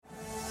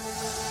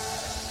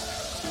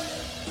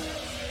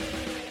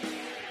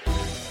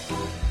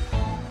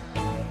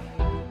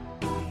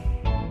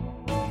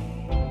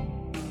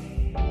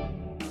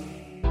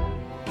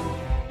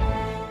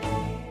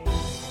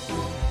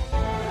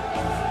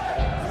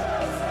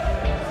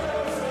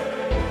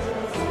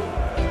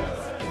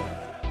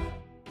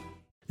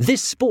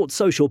This Sports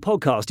Social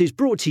podcast is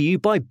brought to you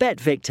by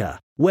BetVictor,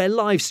 where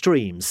live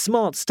streams,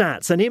 smart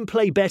stats and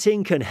in-play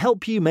betting can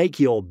help you make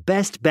your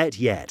best bet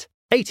yet.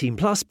 18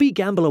 plus,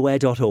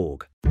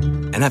 begambleaware.org.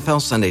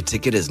 NFL Sunday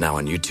Ticket is now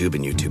on YouTube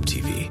and YouTube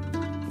TV,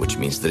 which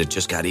means that it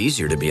just got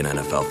easier to be an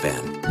NFL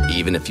fan,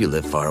 even if you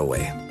live far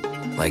away.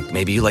 Like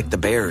maybe you like the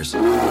Bears,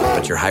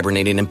 but you're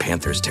hibernating in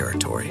Panthers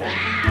territory.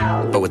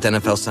 But with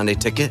NFL Sunday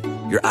Ticket,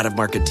 your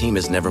out-of-market team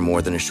is never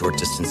more than a short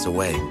distance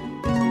away.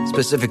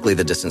 Specifically,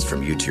 the distance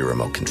from you to your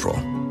remote control.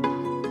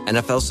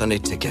 NFL Sunday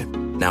Ticket,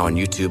 now on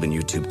YouTube and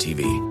YouTube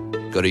TV.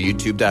 Go to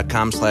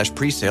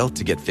youtube.com/presale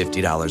to get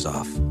 $50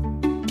 off.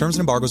 Terms and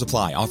embargoes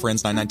apply. Offer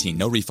ends 9/19.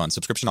 No refund.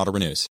 Subscription auto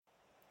renews.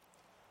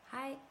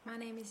 Hi, my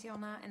name is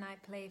Jonna and I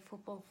play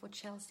football for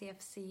Chelsea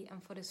FC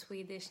and for the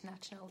Swedish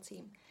national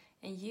team.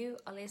 And you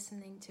are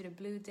listening to the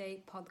Blue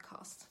Day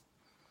podcast.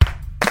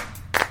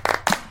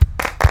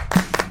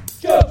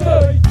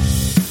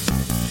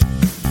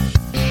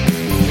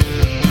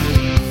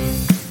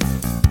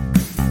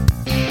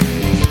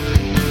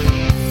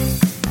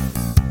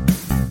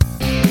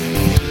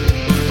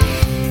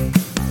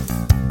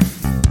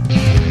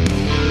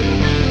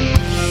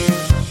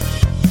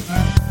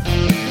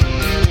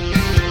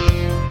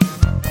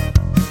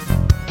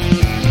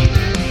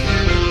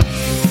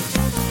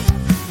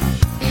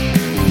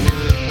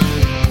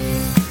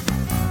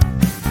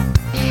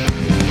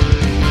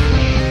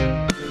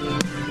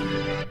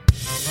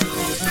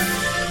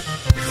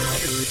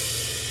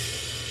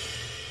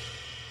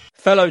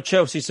 Fellow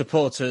Chelsea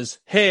supporters,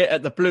 here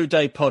at the Blue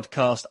Day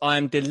podcast, I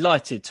am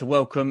delighted to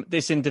welcome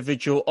this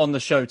individual on the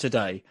show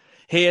today.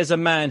 He is a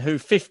man who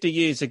 50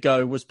 years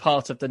ago was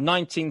part of the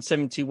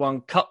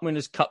 1971 Cup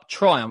Winners' Cup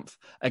triumph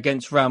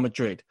against Real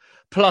Madrid.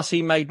 Plus,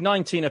 he made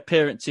 19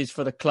 appearances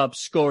for the club,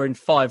 scoring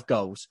 5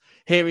 goals.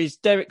 Here is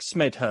Derek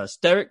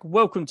Smethurst. Derek,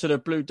 welcome to the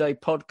Blue Day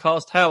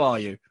podcast. How are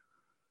you?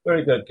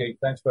 Very good, Keith.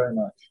 Thanks very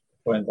much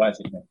for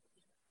inviting me.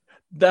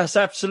 That's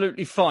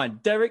absolutely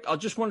fine. Derek, I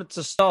just wanted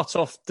to start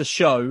off the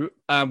show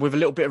with a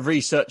little bit of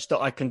research that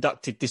I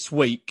conducted this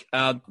week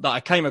that I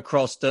came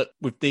across that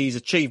with these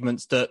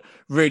achievements that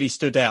really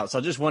stood out. So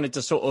I just wanted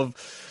to sort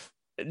of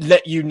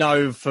let you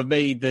know, for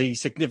me, the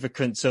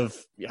significance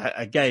of,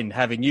 again,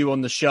 having you on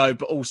the show,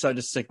 but also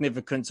the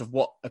significance of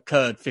what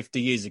occurred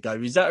 50 years ago.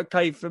 Is that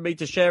okay for me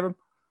to share them?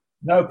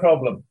 No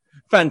problem.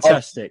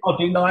 Fantastic. I'll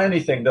deny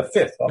anything. The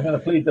 5th. I'm going to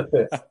plead the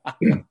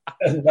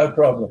 5th. No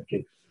problem,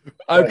 Keith.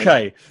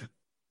 Okay.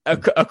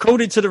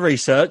 According to the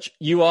research,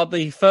 you are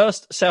the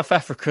first South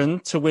African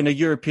to win a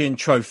European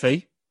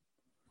trophy.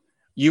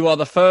 You are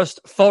the first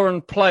foreign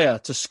player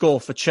to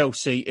score for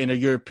Chelsea in a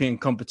European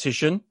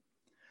competition.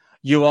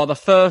 You are the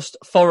first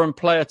foreign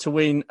player to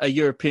win a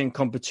European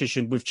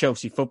competition with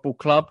Chelsea Football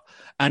Club.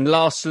 And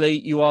lastly,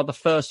 you are the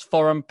first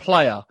foreign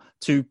player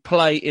to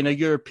play in a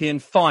European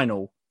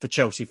final for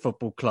Chelsea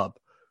Football Club.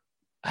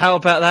 How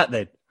about that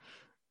then?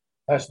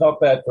 That's not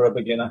bad for a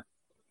beginner.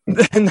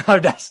 No,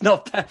 that's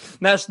not bad.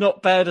 That's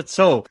not bad at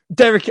all.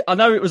 Derek, I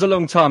know it was a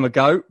long time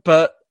ago,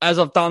 but as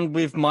I've done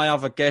with my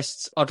other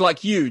guests, I'd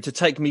like you to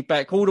take me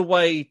back all the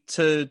way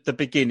to the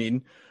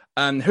beginning.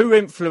 Who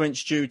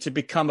influenced you to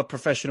become a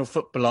professional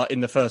footballer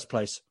in the first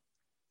place?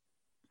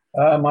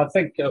 I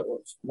think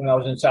when I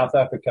was in South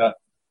Africa,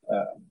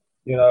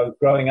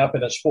 growing up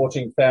in a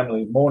sporting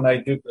family,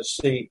 Mornay du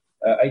Plessis,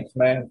 8th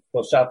man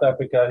for South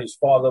Africa. His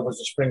father was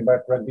a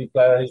Springbok rugby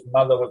player. His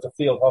mother was a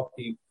field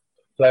hockey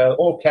player,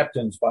 all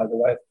captains, by the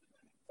way.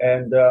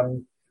 And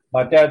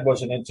my dad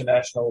was an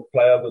international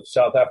player with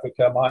South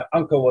Africa. My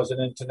uncle was an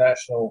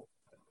international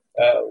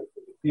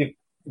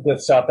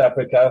with South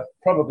Africa,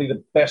 probably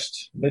the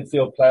best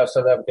midfield player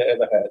South Africa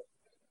ever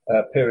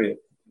had, period.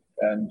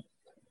 And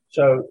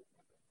so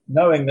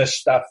knowing this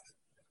stuff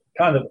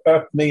kind of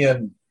irked me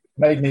and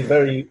made me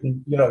very,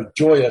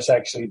 joyous,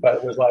 actually. But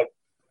it was like,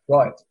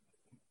 right.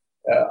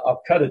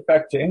 I'll cut it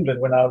back to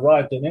England. When I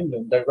arrived in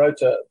England, they wrote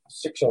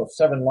 6 or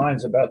 7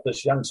 lines about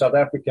this young South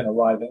African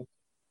arriving.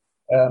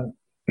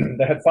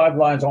 They had 5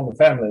 lines on the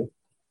family.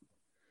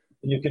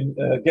 You can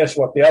guess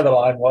what the other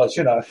line was,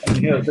 and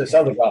here's this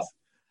other guy.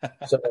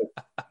 So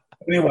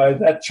anyway,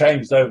 that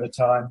changed over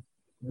time.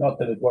 Not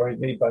that it worried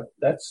me, but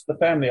that's the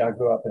family I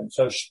grew up in.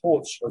 So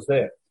sports was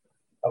there.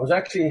 I was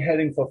actually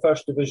heading for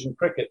first division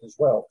cricket as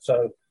well.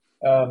 So,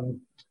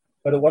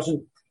 but it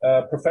wasn't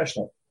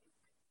professional.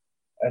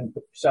 And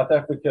South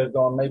Africa had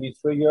gone maybe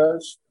 3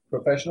 years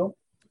professional.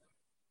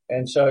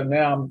 And so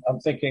now I'm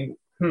thinking,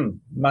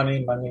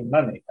 money.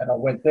 And I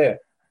went there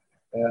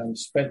and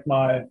spent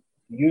my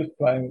youth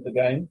playing the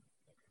game,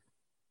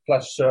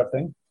 plus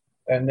surfing.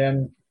 And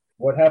then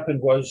what happened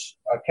was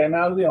I came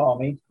out of the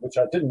army, which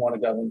I didn't want to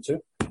go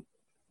into. I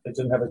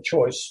didn't have a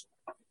choice.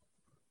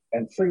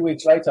 And 3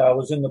 weeks later, I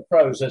was in the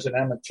pros as an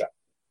amateur.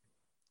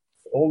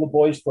 All the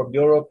boys from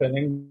Europe and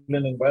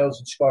England and Wales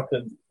and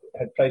Scotland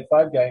had played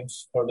 5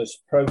 games for this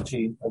pro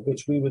team, of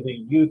which we were the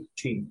youth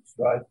teams,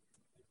 right?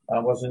 I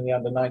was in the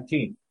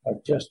under-19. I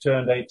just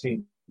turned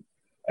 18.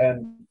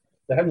 And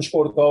they hadn't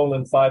scored a goal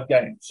in 5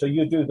 games. So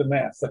you do the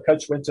math. The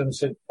coach went in and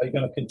said, are you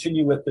going to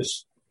continue with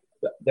this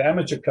the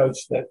amateur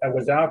coach that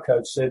was our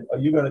coach said, "Are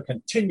you going to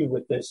continue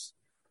with this?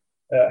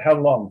 How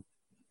long?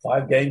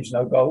 5 games,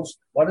 no goals?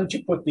 Why don't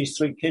you put these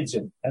 3 kids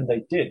in?" And they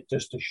did,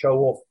 just to show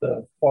off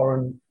the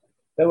foreign.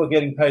 They were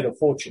getting paid a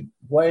fortune,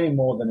 way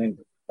more than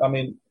England. I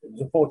mean, it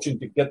was a fortune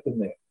to get them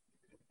there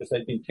because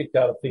they'd been kicked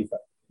out of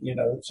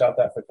FIFA, South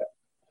Africa.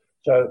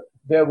 So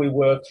there we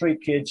were, 3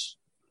 kids.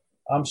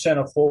 I'm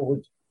center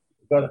forward.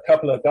 Got a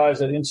couple of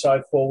guys at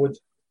inside forward.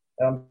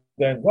 And I'm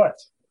going, what?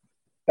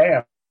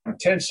 Bam. In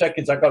 10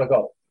 seconds, I got a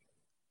goal.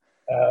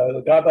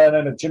 The guy by the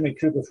name of Jimmy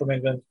Cooper from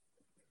England,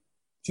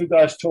 2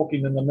 guys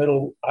talking in the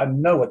middle. I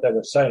know what they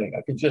were saying.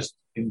 I can just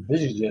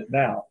envisage it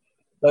now.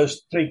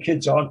 Those 3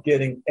 kids aren't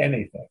getting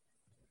anything.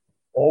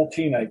 All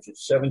teenagers,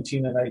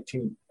 17 and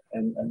 18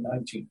 and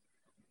 19.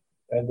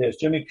 And there's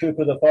Jimmy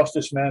Cooper, the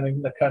fastest man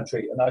in the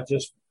country. And I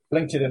just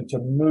blinked at him to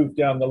move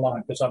down the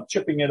line because I'm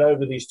chipping it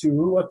over these 2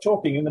 who are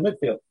talking in the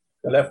midfield,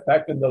 the left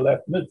back and the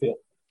left midfield.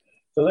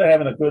 So they're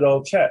having a good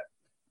old chat.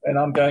 And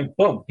I'm going,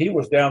 boom, he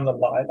was down the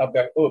line. I'm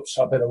going, oops,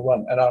 I better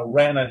run. And I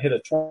ran and hit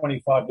a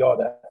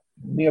 25-yarder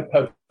near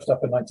post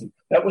up in 19.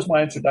 That was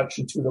my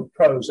introduction to the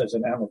pros as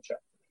an amateur.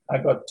 I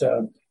got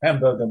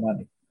hamburger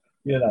money,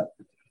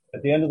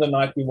 At the end of the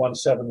night, we won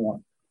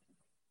 7-1.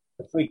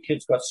 The 3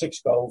 kids got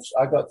 6 goals.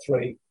 I got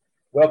 3.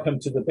 Welcome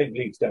to the big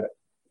leagues, Derek.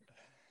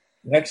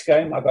 Next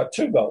game, I got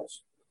 2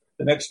 goals.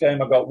 The next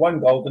game, I got 1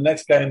 goal. The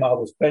next game, I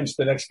was benched.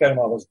 The next game,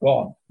 I was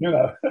gone.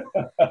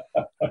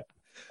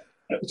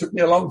 It took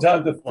me a long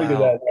time to figure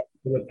that out.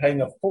 They were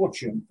paying a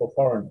fortune for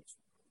foreigners,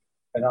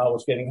 and I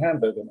was getting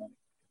hamburger money.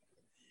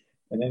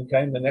 And then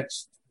came the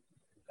next,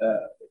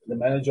 the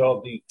manager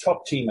of the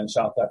top team in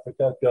South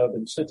Africa,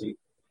 Durban City.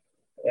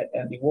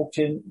 And he walked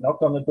in,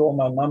 knocked on the door.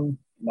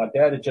 My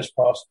dad had just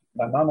passed.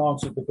 My mum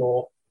answered the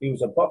door. He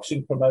was a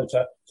boxing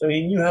promoter, so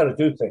he knew how to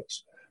do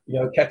things.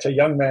 Catch a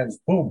young man's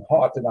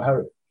heart in a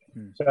hurry.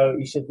 So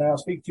he said, "May I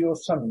speak to your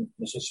son,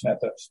 Mrs.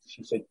 Smethurst?"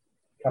 She said,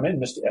 "Come in,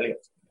 Mr.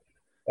 Elliott."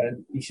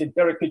 And he said,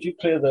 "Derek, could you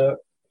clear the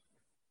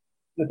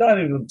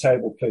dining room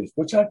table, please?"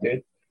 Which I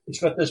did. It's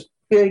got this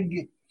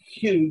big,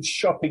 huge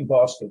shopping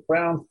basket,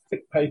 brown,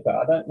 thick paper.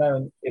 I don't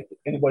know if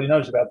anybody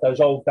knows about those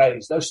old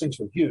days. Those things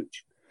were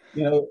huge.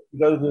 You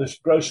go to the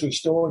grocery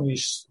store and you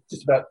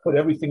just about put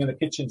everything in the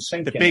kitchen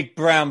sink. The big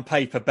brown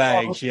paper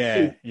bags,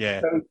 yeah.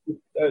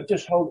 So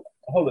just hold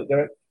it,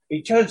 Derek.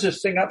 He turns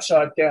this thing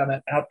upside down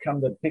and out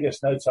come the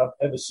biggest notes I've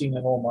ever seen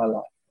in all my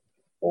life,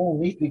 all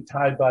neatly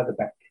tied by the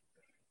back.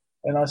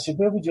 And I said,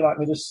 "Where would you like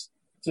me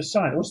to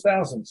sign?" It was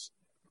thousands.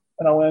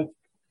 And I went,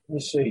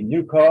 "Let's see,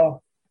 new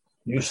car,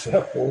 new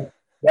surfboard,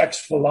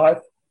 wax for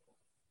life."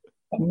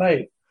 I'm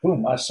made.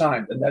 Boom, I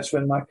signed. And that's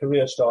when my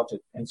career started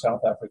in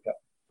South Africa.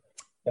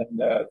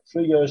 And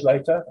 3 years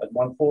later, I'd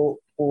won four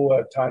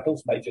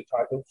titles, major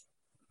titles.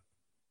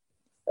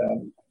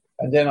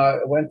 And then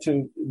I went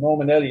to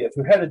Norman Elliott,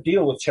 who had a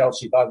deal with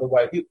Chelsea, by the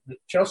way.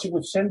 Chelsea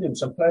would send him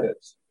some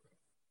players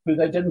who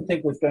they didn't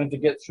think was going to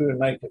get through and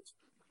make it.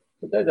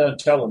 But they don't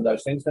tell them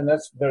those things, and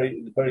that's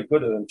very, very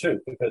good of them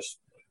too,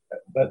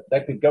 but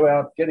they could go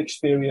out, get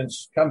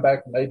experience, come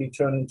back, maybe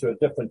turn into a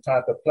different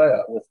type of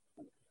player with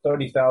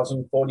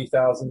 30,000,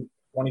 40,000,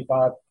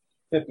 25,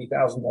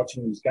 50,000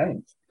 watching these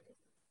games.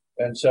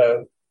 And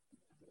so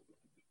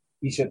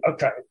he said,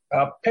 "Okay,"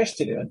 I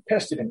pestered him.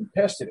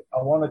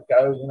 I want to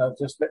go,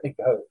 just let me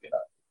go,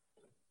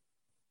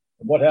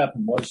 And what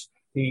happened was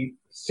he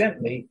sent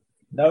me,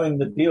 knowing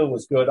the deal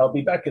was good. I'll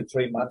be back in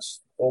 3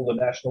 months. All the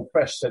national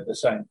press said the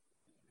same.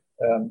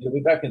 You'll be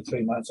back in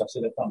 3 months. I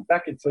said, if I'm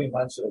back in 3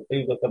 months, it'll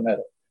be with the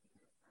medal.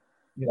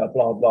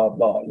 Blah, blah,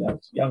 blah.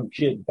 Young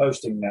kid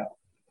boasting now.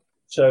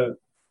 So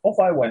off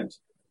I went.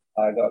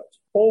 I got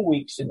 4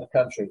 weeks in the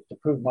country to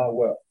prove my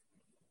worth.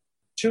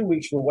 2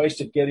 weeks were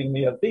wasted getting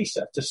me a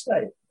visa to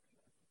stay.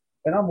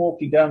 And I'm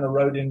walking down the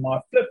road in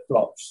my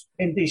flip-flops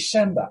in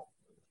December.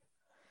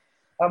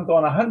 I'm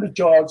going 100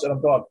 yards and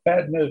I've got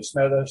bad news.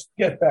 Smethurst,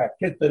 get back,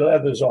 get the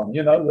leathers on,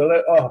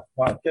 oh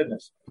my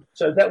goodness.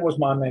 So that was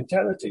my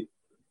mentality,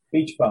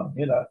 beach bum,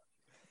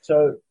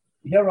 So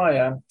here I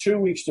am, 2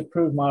 weeks to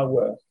prove my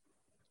worth.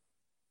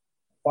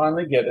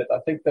 Finally get it. I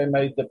think they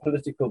made the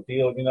political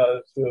deal,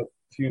 through a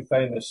few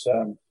famous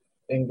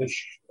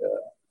English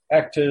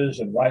actors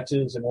and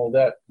writers and all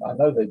that. I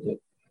know they did.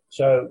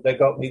 So they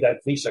got me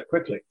that visa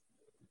quickly.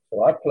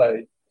 So I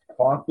played.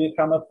 Can't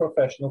become a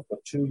professional for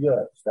 2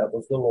 years. That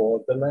was the law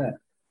of the land.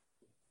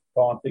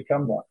 Can't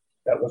become one.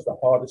 That was the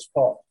hardest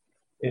part.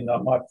 In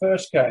my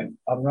first game,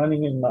 I'm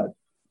running in mud.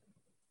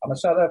 I'm a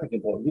South African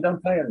boy. We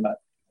don't play in mud.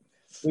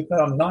 We play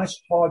on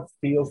nice, hard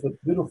fields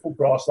with beautiful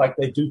grass like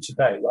they do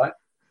today, right?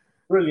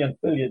 Brilliant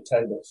billiard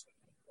tables.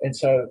 And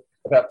so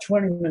about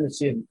 20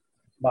 minutes in,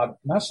 my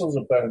muscles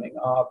are burning.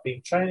 I've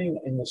been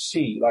training in the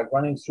sea, like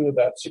running through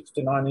about 6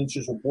 to 9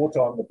 inches of water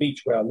on the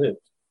beach where I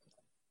lived,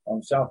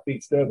 on South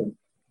Beach, Durban.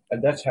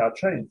 And that's how I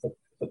trained for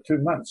 2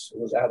 months. It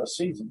was out of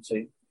season,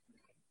 see.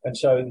 And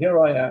so here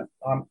I am.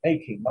 I'm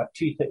aching. My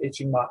teeth are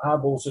itching. My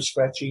eyeballs are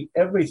scratchy.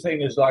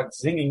 Everything is like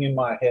zinging in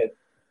my head.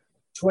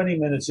 20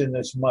 minutes in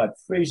this mud,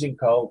 freezing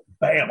cold.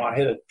 Bam, I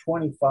hit a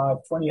 25,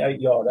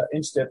 28-yarder,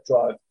 instep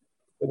drive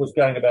It was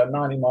going about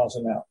 90 miles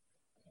an hour.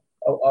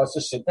 I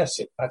just said, that's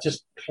it. I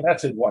just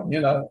clattered one,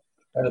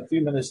 And a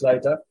few minutes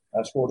later,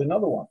 I scored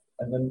another one.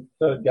 And then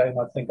third game,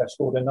 I think I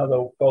scored another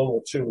goal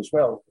or two as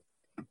well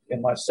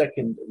in my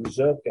second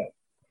reserve game.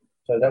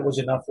 So that was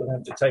enough for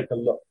them to take a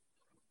look.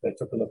 They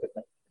took a look at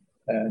me.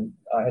 And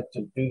I had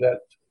to do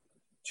that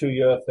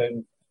 2-year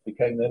thing,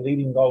 became the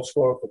leading goal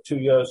scorer for 2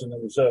 years in the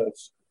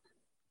reserves.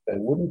 They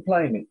wouldn't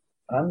play me.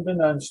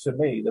 Unbeknownst to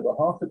me, there were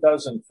half a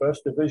dozen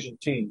first division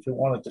teams who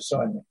wanted to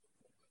sign me.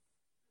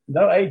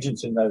 No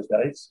agents in those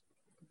days.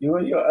 You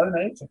were your own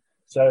agent.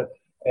 So,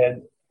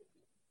 and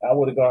I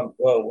would have gone,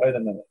 well, wait a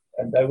minute.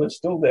 And they were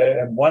still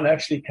there. And one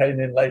actually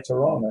came in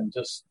later on and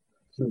just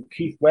through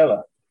Keith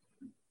Weller,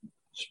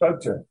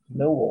 spoke to him,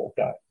 Millwall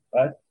guy,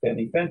 right?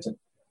 Benny Fenton.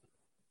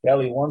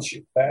 Kelly wants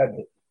you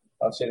badly.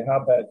 I said,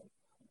 how bad?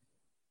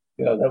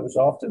 That was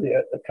after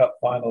the cup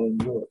final in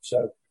Europe.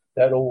 So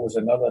that all was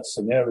another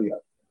scenario.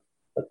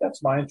 But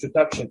that's my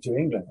introduction to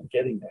England and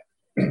getting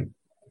there.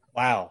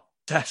 Wow.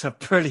 That's a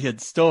brilliant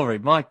story.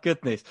 My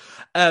goodness.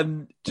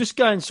 Just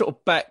going sort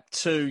of back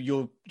to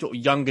your sort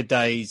of younger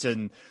days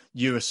and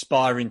you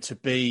aspiring to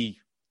be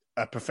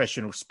a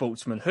professional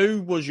sportsman.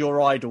 Who was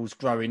your idols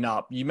growing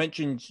up? You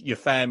mentioned your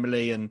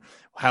family and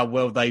how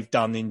well they've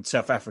done in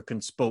South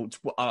African sports.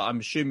 I'm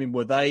assuming,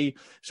 were they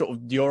sort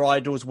of your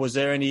idols? Was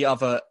there any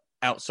other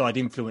outside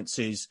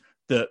influences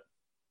that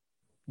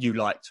you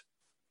liked?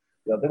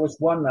 Yeah, there was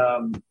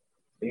one.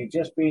 He'd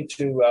just been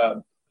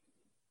to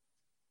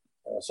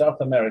South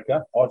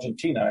America,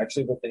 Argentina,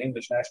 actually, with the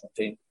English national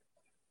team.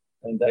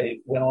 And they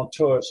went on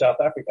tour of South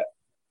Africa,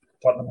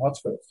 Tottenham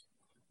Hotspurs.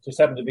 Just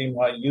happened to be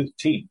my youth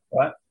team,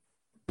 right?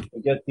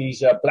 We get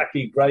these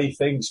blacky grey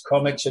things,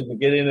 comics, and we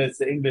get in as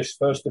the English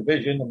first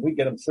division, and we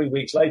get them 3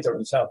 weeks later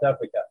in South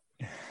Africa.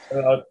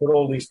 And I put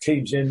all these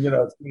teams in,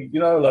 those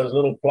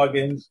little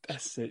plugins.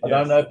 That's it, I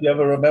don't know if you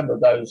ever remember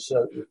those.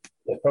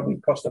 They probably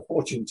cost a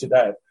fortune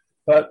today.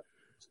 But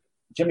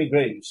Jimmy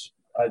Greaves,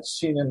 I'd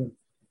seen him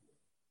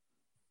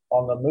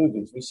on the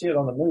movies. We see it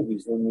on the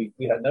movies when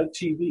we had no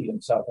TV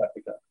in South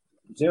Africa,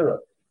 zero.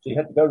 So you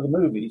had to go to the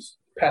movies.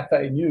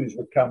 Pathé News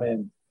would come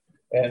in,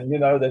 and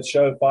they'd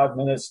show 5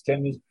 minutes,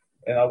 10 minutes,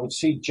 and I would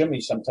see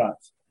Jimmy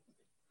sometimes.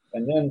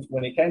 And then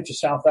when he came to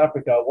South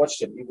Africa, I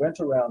watched him. He went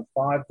around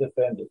 5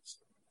 defenders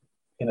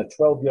in a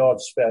 12-yard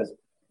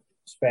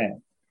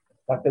span,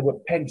 like there were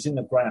pegs in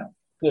the ground.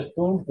 Just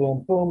boom,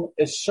 boom, boom,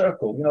 a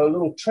circle, a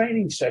little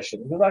training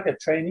session. It was like a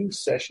training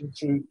session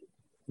through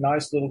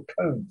nice little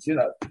cones,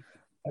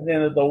 And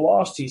then at the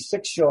last, his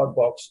 6-yard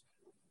box,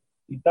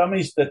 he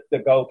dummies the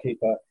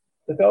goalkeeper.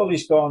 The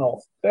goalie's gone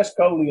off. Best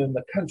goalie in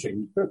the country.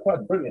 He's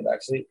quite brilliant,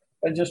 actually.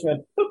 And just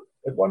went boop,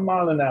 at 1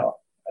 mile an hour.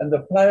 And the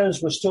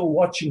players were still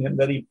watching him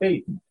that he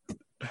beat.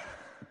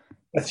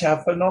 That's how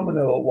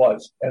phenomenal it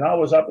was. And I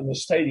was up in the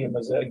stadium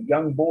as a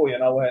young boy,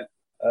 and I went,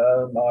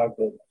 oh, my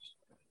goodness.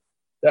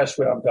 That's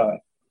where I'm going.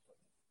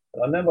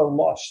 And I never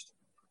lost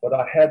what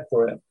I had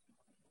for him.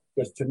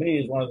 Because to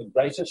me, he's one of the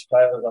greatest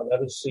players I've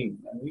ever seen.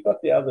 And we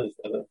got the others,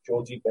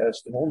 Georgie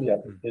Best and all the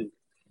others.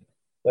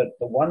 But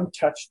the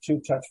one-touch,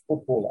 two-touch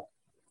footballer,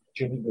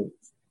 Jimmy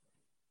Greaves.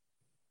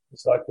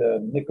 It's like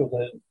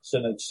Nicholson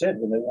had said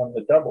when they won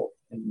the double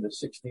in the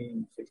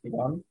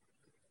 61.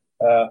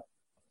 The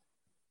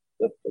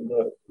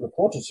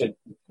reporter said,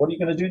 what are you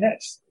going to do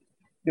next?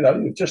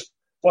 You just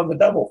won the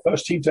double,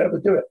 first team to ever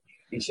do it.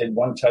 He said,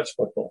 one-touch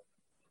football.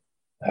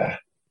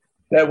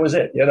 That was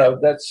it.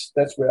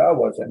 That's where I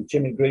was. And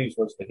Jimmy Greaves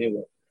was the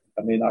hero.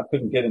 I mean, I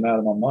couldn't get him out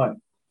of my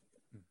mind.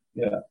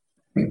 Yeah.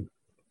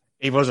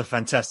 He was a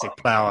fantastic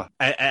player.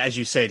 As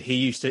you said,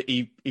 he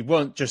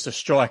weren't just a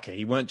striker.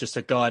 He weren't just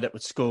a guy that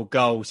would score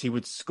goals. He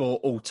would score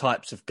all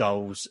types of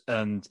goals.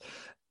 And,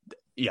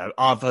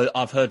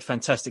 I've heard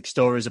fantastic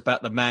stories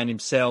about the man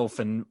himself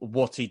and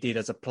what he did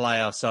as a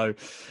player. So,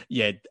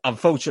 yeah,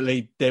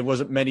 unfortunately, there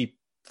wasn't many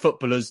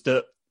footballers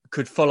that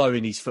could follow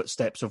in his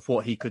footsteps of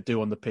what he could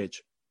do on the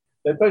pitch.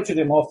 They voted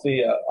him off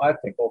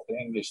off the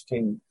English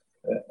team.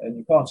 And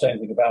you can't say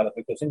anything about it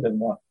because England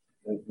won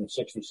in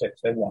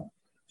 66. They won.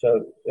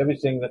 So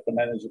everything that the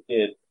manager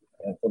did,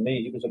 for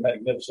me, he was a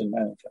magnificent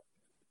manager.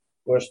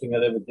 Worst thing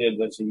that ever did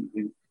was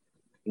he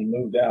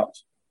moved out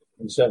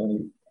in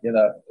 70.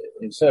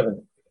 In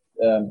 70,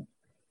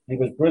 he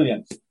was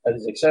brilliant at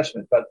his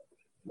assessment. But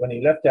when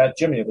he left out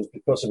Jimmy, it was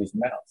because of his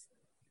mouth.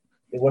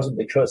 It wasn't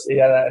because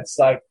it's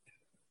like,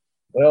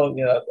 well,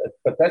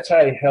 but that's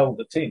how he held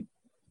the team.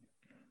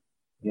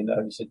 He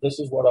said, "This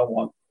is what I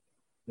want.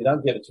 You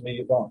don't give it to me,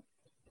 you're gone."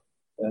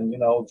 And,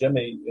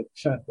 Jimmy,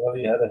 well,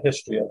 he had a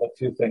history of a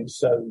few things,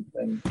 so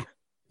did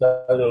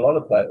a lot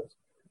of players.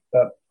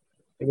 But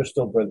he was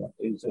still brilliant.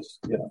 He's just,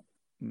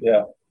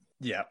 yeah.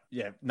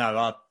 Yeah. No,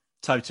 I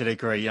totally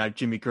agree.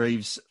 Jimmy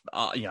Greaves,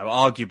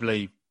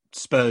 arguably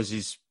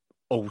Spurs'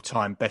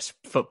 all-time best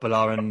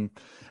footballer and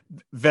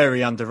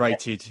very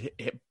underrated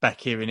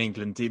back here in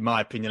England, in my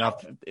opinion.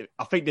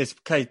 I think there's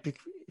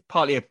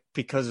partly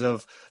because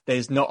of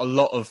there's not a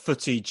lot of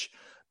footage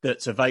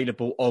that's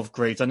available of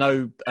Greaves. I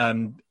know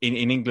in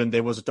England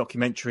there was a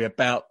documentary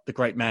about the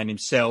great man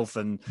himself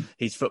and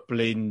his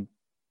footballing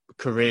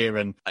career,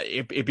 and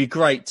it'd be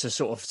great to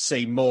sort of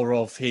see more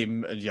of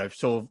him,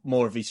 sort of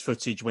more of his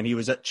footage when he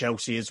was at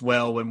Chelsea as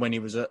well, and when he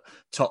was at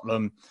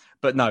Tottenham.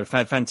 But no,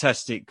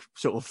 fantastic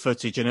sort of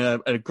footage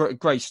and a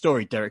great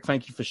story, Derek.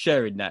 Thank you for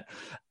sharing that.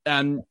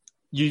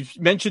 You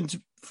mentioned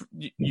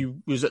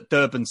you was at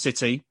Durban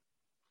City,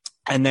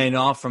 and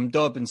then from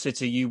Durban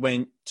City you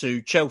went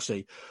to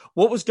Chelsea.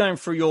 What was going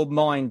through your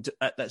mind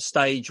at that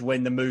stage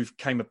when the move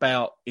came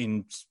about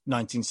in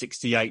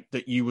 1968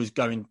 that you was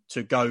going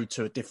to go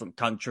to a different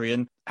country,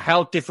 and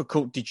how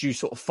difficult did you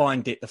sort of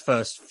find it the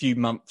first few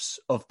months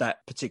of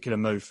that particular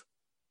move?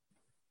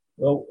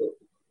 Well,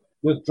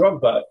 with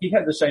Drogba, he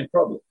had the same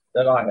problem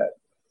that I had.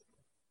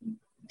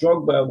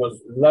 Drogba was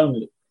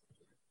lonely.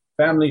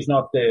 Family's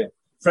not there.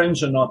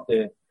 Friends are not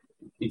there.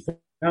 He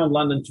found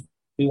London to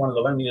be one of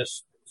the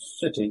loneliest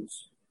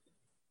cities,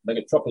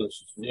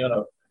 metropolis,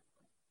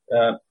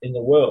 in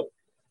the world.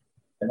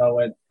 And I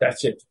went,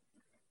 that's it.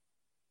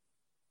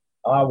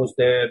 I was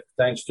there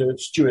thanks to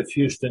Stuart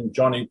Houston,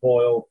 Johnny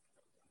Boyle,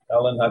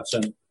 Alan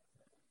Hudson. A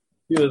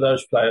few of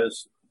those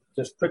players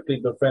just quickly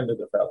befriended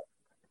the fella.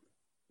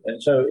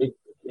 And so it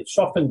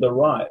softened the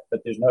ride,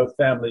 but there's no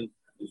family,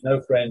 there's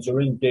no friends, you're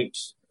in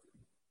digs.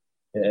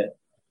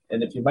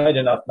 And if you made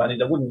enough money,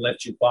 they wouldn't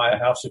let you buy a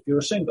house if you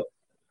were single.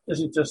 This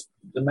is just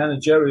the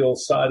managerial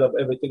side of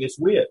everything. It's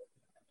weird.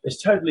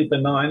 It's totally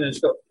benign. And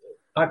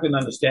I can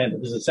understand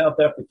it. As a South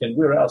African,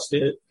 we're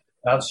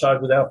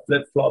outside with our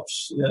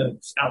flip-flops,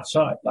 it's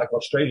outside, like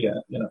Australia,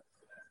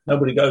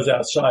 Nobody goes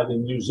outside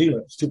in New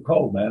Zealand. It's too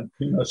cold, man.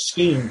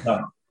 Skiing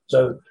time.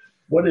 So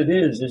what it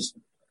is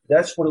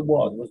that's what it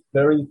was. It was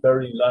very,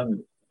 very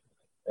lonely.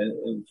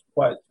 And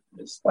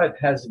it's quite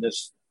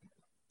hazardous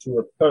to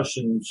a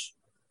person's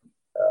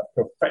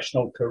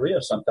professional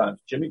career sometimes.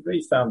 Jimmy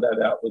Greaves found that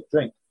out with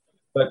drink.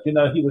 But,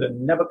 he would have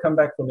never come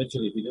back from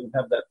Italy if he didn't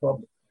have that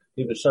problem.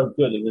 He was so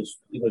good. He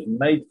was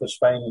made for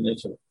Spain and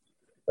Italy.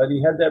 But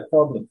he had that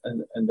problem,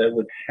 and they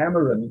would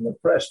hammer him in the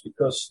press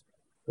because,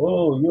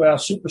 you're our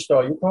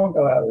superstar. You can't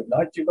go out at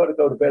night. You've got to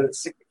go to bed at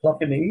 6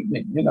 o'clock in the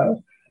evening,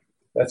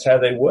 That's how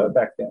they were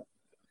back then.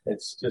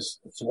 It's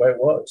the way it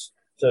was.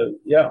 So,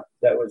 yeah,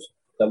 that was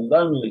the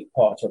lonely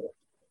part of it.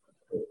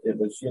 It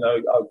was,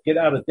 I'll get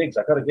out of digs.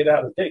 I got to get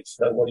out of digs.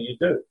 So what do you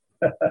do?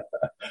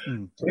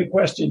 3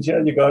 questions.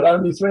 Yeah, you got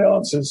only 3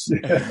 answers.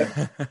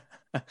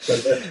 So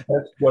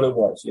that's what it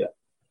was. Yeah.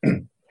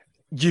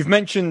 You've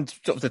mentioned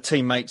sort of the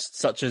teammates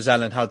such as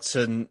Alan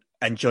Hudson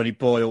and Johnny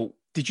Boyle.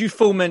 Did you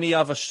form any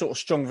other sort of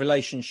strong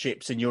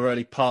relationships in your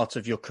early part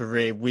of your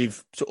career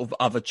with sort of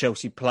other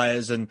Chelsea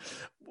players? And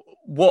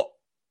what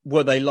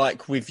were they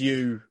like with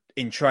you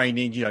in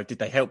training? Did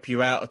they help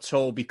you out at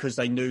all because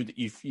they knew that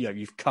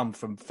you've come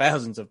from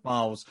thousands of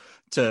miles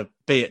to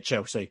be at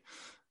Chelsea?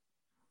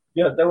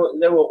 Yeah, they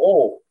were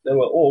all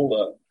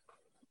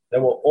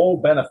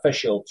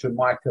beneficial to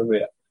my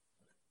career.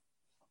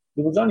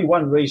 There was only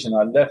one reason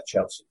I left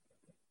Chelsea,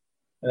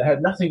 and it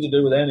had nothing to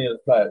do with any of the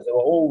players. They were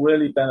all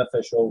really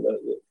beneficial.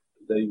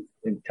 They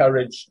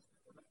encouraged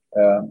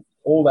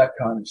all that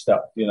kind of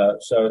stuff,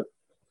 So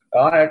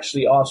I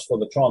actually asked for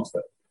the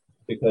transfer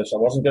because I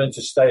wasn't going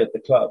to stay at the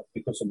club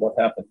because of what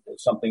happened.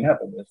 Something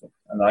happened with them,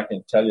 and I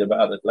can tell you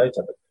about it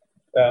later.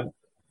 But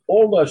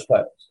all those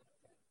players.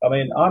 I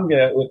mean, I'm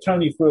there with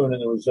Tony Fruin in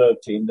the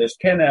reserve team. There's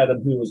Ken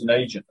Adam, who was an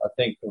agent, I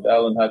think, with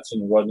Alan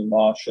Hudson and Rodney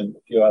Marsh and a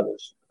few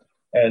others.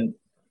 And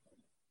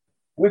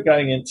we're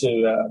going into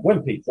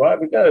Wimpy, right?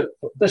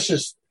 This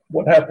is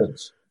what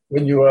happens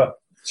when you're a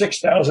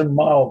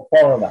 6,000-mile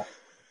foreigner,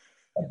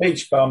 a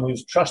beach bum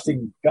who's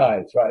trusting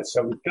guys, right?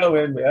 So we go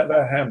in, we have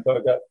our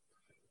hamburger,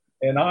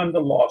 and I'm the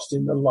last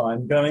in the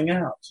line going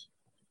out.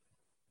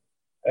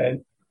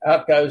 And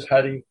out goes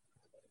Huddy.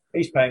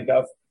 He's paying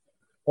Gov,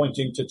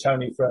 pointing to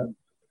Tony Fruin.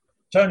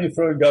 Tony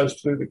Fruin goes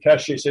through the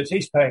cashier, says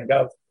he's paying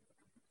Gov.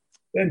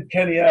 Then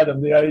Kenny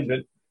Adam, the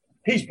agent,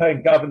 he's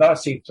paying Gov, and I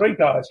see 3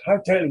 guys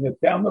hightailing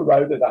it down the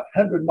road at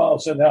 100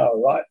 miles an hour,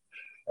 right?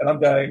 And I'm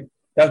going,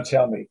 don't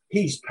tell me,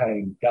 he's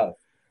paying Gov.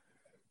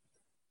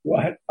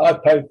 Right? I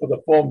paid for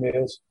the 4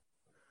 meals.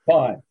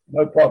 Fine,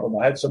 no problem.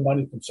 I had some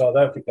money from South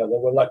Africa. They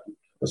were lucky.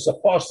 It was the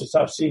fastest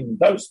I've seen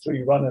those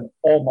 3 running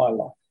all my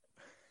life,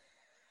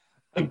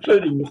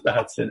 including Mr.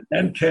 Hudson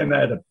and Ken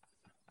Adam.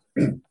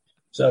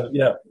 So,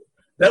 yeah.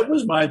 That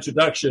was my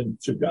introduction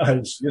to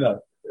guys,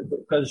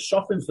 because it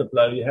softens the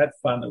blow. You had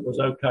fun. It was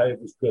okay.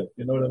 It was good.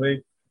 You know what I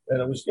mean?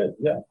 And it was good.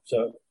 Yeah.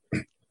 So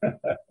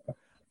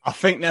I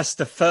think that's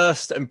the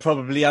first and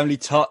probably only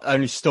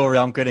story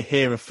I'm going to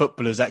hear of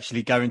footballers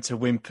actually going to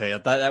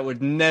Wimpy. That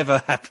would never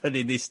happen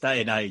in this day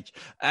and age.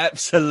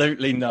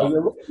 Absolutely not.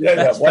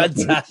 That's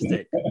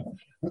fantastic.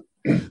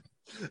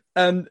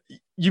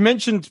 You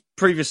mentioned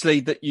previously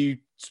that you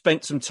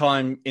spent some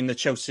time in the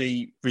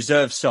Chelsea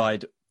reserve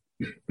side.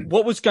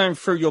 What was going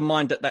through your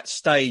mind at that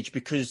stage?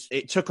 Because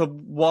it took a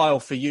while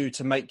for you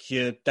to make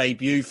your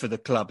debut for the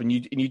club, and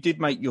you did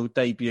make your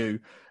debut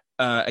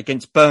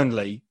against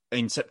Burnley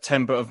in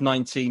September of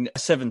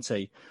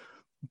 1970.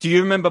 Do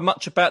you remember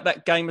much about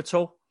that game at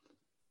all?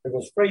 It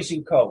was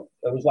freezing cold.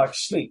 It was like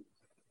sleep.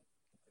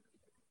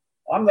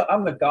 I'm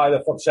the guy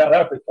that from South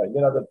Africa,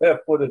 the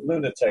barefooted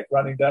lunatic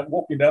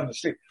walking down the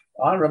street.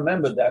 I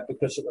remember that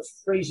because it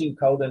was freezing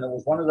cold, and it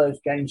was one of those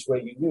games where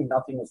you knew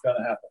nothing was going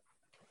to happen.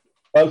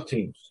 Both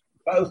teams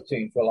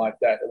were like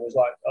that. It was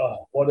like,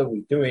 oh, what are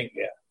we doing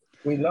here?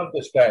 We love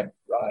this game,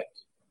 right?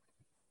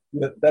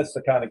 That's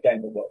the kind of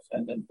game it was.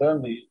 And in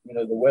Burnley,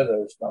 the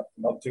weather is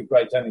not too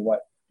great anyway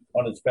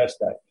on its best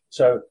day.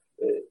 So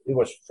it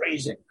was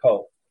freezing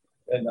cold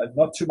and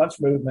not too much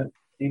movement,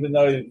 even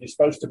though you're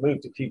supposed to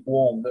move to keep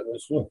warm.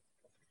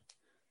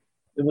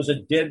 It was a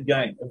dead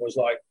game. It was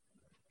like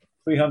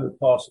 300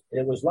 passes.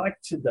 It was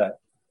like today.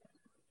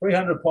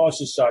 300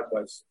 passes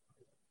sideways.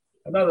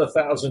 Another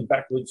 1,000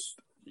 backwards.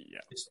 Yeah.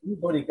 Is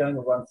anybody going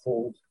to run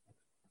forward?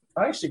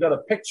 I actually got a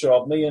picture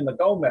of me in the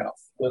goal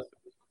mouth with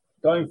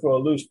going for a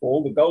loose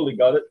ball. The goalie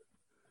got it.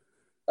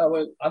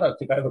 I don't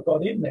think I ever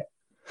got in there.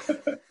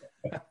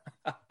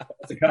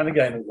 That's the kind of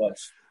game it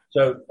was.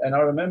 So, and I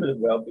remembered it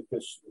well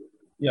because,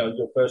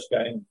 your first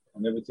game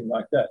and everything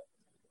like that.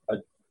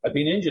 I'd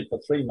been injured for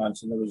 3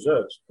 months in the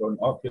reserves for an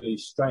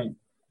Achilles strain.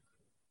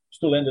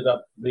 Still ended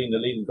up being the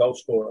leading goal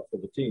scorer for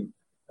the team.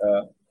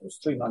 It was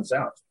 3 months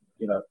out,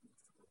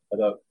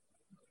 But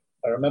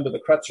I remember the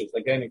crutches.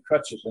 They gave me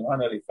crutches, and I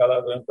nearly fell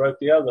over and broke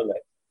the other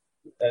leg.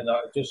 And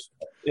I just,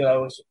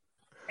 was,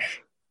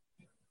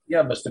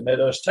 yeah, Mr.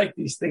 Smethurst, take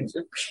these things.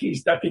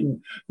 He's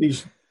ducking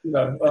these,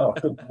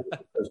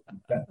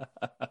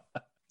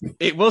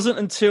 It wasn't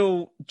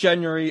until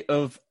January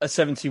of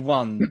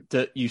 '71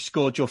 that you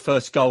scored your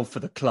first goal for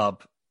the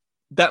club.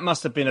 That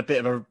must have been a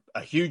bit of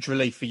a huge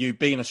relief for you,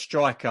 being a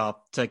striker,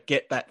 to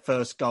get that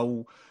first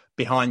goal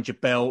behind your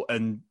belt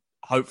and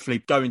hopefully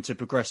going to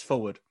progress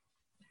forward.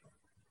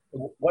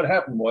 What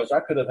happened was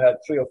I could have had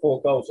 3 or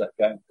 4 goals that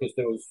game because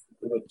there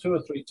were 2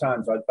 or 3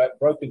 times I'd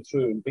broken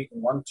through and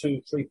beaten 1,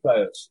 2, 3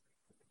 players,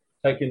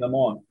 taking them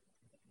on.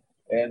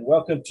 And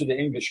welcome to the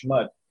English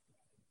mud.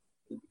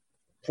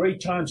 3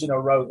 times in a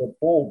row, the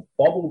ball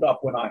bobbled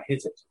up when I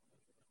hit it.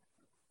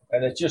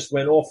 And it just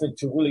went off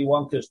into Willy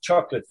Wonka's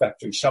chocolate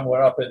factory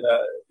somewhere up in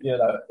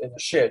the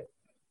shed.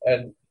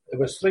 And it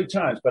was 3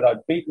 times, but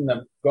I'd beaten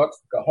them, got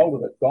a hold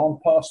of it, gone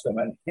past them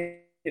and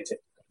hit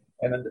it.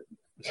 And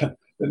then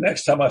the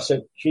next time I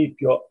said, keep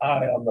your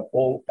eye on the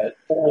ball at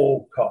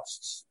all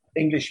costs.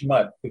 English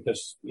mud,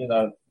 because,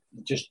 it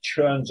just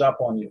churns up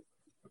on you.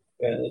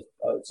 And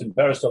it's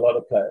embarrassed a lot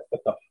of players.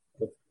 But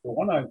the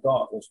one I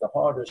got was the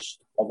hardest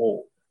of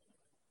all.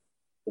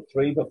 The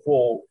 3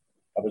 before,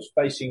 I was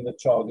facing the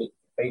target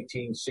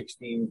 18,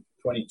 16,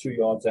 22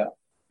 yards out.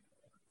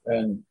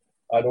 And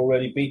I'd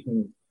already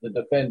beaten the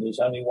defenders,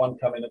 only one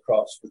coming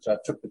across, which I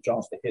took the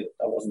chance to hit it.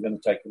 I wasn't going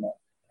to take him on.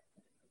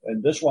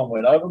 And this one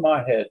went over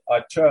my head.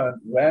 I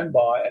turned, ran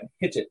by, and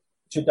hit it.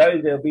 Today,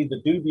 there'll be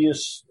the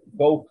dubious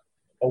goal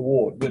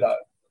award,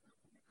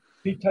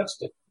 He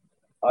touched it.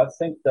 I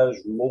think those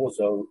laws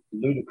are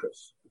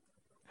ludicrous.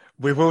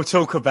 We will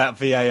talk about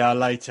VAR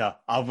later.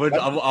 I would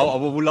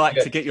like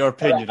to get your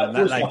opinion on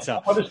that later.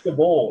 I touched the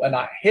ball, and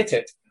I hit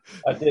it.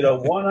 I did a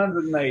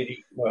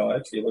 180, well,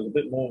 actually, it was a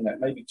bit more than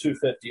that, maybe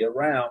 250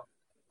 around,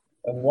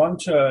 and one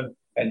turn,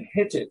 and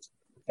hit it.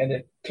 And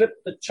it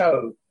clipped the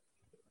toe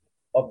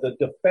of the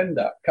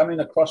defender coming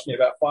across me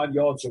about 5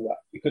 yards away.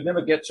 He could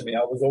never get to me. I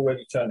was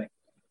already turning.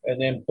 And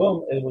then,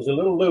 boom, it was a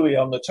little Louis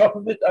on the top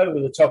of it, over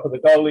the top of the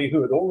goalie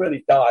who had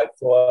already dived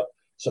for a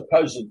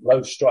supposed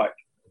low strike,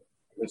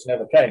 which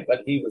never came.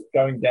 But he was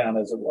going down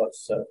as it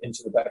was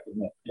into the back of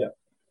the net. Yeah.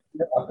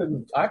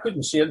 I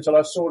couldn't see it until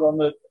I saw it on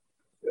the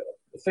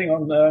thing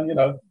on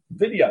the,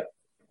 video.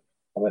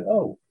 I went,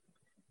 oh,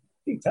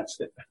 he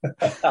touched it.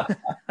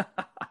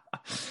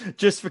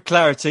 Just for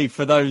clarity,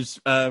 for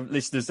those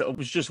listeners that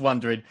was just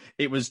wondering,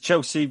 it was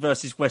Chelsea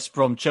versus West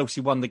Brom.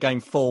 Chelsea won the game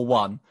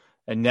 4-1,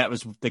 and that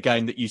was the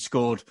game that you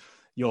scored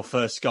your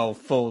first goal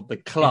for the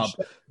club.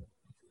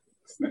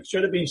 It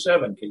should have been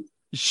 7, Keith.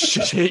 It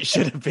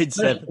should have been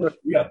 7.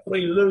 Yeah,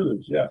 3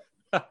 Lulus, yeah.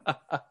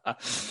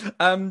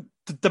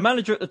 The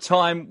manager at the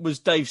time was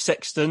Dave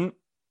Sexton.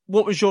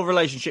 What was your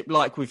relationship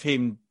like with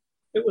him?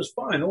 It was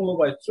fine all the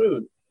way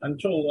through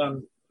until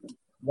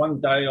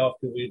one day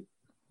after we'd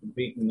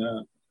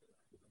beaten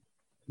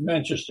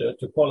Manchester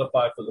to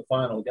qualify for the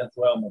final against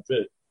Real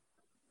Madrid.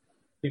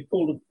 He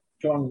called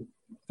John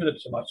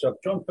Phillips and myself.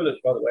 John Phillips,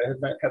 by the way,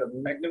 had a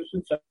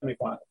magnificent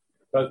semi-final,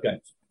 both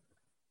games.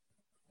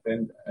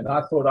 And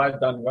I thought I'd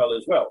done well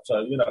as well.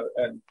 So,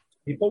 and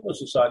he pulled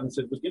us aside and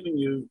said, we're giving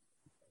you,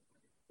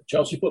 the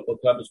Chelsea Football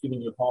Club is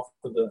giving you half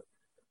of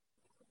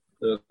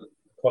the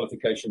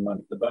qualification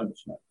money, the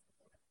bonus money.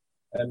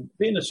 And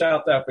being a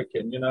South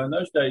African, in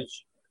those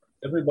days,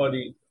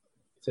 everybody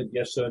said,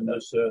 yes, sir, no,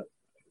 sir.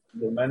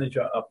 The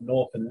manager up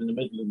north and in the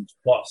Midlands,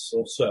 boss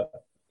or sir.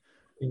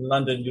 In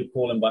London, you'd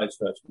call him by his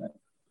first name.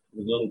 It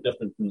was a little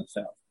different from the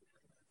South.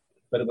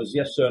 But it was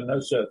yes, sir, no,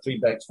 sir, 3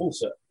 bags full,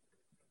 sir.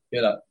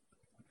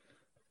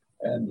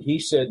 And he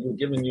said, we're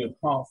giving you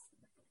half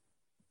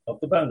of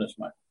the bonus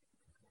money.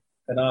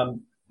 And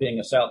I'm, being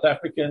a South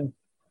African,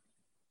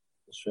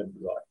 this should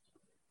be right.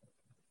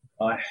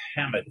 I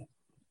hammered him.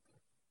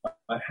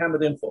 I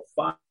hammered him for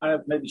 5,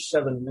 maybe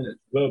 7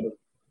 minutes verbally.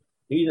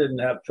 He didn't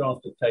have a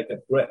chance to take a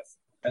breath.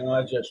 And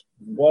I just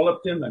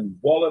walloped him and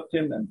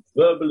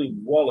verbally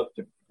walloped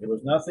him. There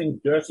was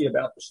nothing dirty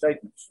about the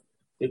statements.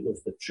 It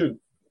was the truth.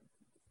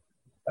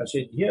 I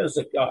said, here's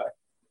the guy,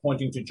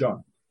 pointing to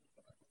John.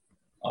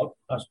 I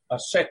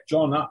set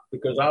John up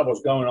because I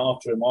was going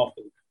after him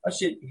after. I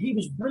said, he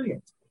was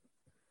brilliant.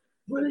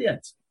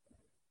 Brilliant.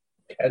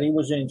 Caddy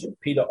was injured.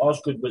 Peter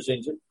Osgood was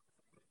injured.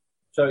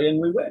 So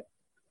in we went.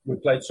 We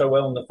played so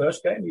well in the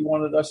first game, he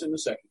wanted us in the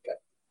second game.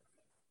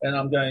 And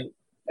I'm going,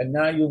 and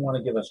now you want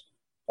to give us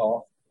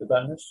half the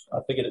bonus? I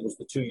figured it was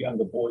the 2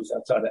 younger boys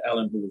outside of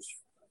Alan who was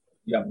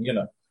young,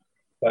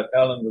 But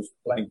Alan was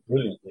playing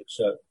brilliantly.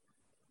 So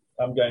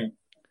I'm going,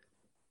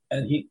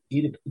 and he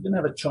didn't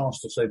have a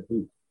chance to say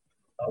boo.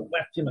 I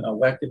whacked him,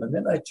 and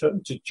then I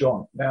turned to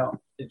John. Now,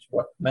 it's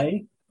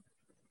May?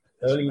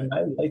 Early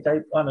May, late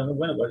April, I don't know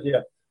when it was,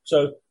 yeah.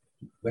 So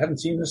we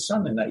haven't seen the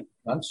sun in 8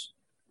 months.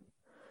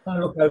 I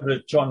look over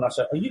at John and I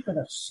say, are you going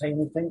to say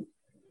anything?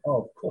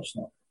 Oh, of course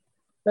not.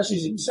 That's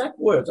his exact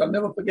words. I'll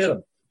never forget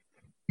them.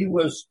 He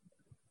was,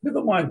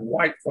 never mind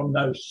white from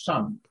no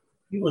sun,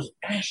 he was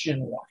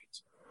ashen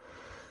white.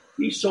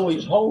 He saw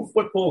his whole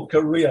football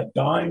career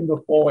dying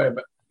before him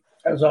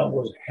as I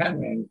was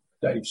hammering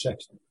Dave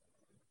Sexton.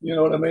 You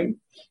know what I mean?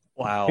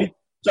 Wow. He's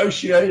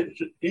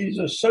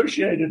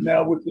associated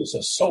now with this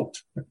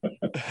assault.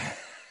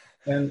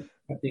 And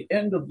at the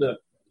end of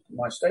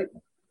my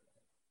statement,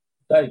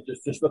 Dave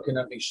just looking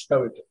at me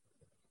stoically.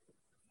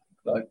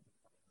 Like,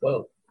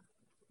 well,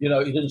 he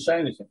didn't say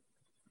anything.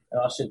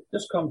 And I said,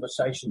 this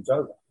conversation's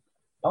over.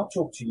 I'll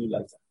talk to you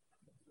later.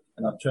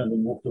 And I turned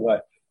and walked away.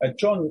 And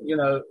John,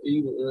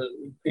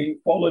 he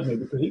followed me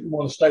because he didn't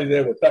want to stay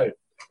there with Dave.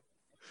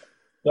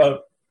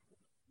 So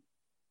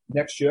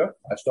next year,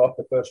 I start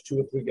the first 2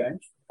 or 3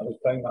 games. I was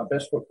playing my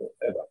best football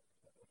ever.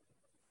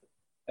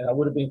 And I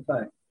would have been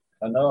playing.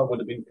 I know I would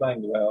have been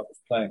playing the way I was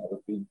playing. I would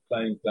have been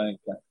playing.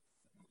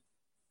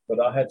 But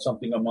I had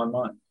something on my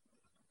mind.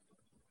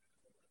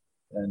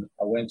 And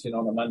I went in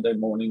on a Monday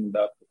morning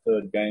about the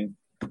 3rd game,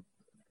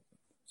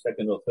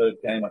 2nd or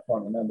 3rd game, I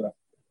can't remember.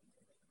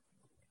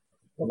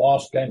 The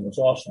last game was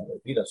Arsenal. They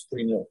beat us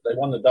 3-0. They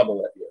won the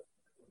double that year.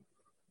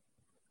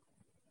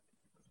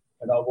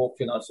 And I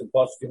walked in, I said,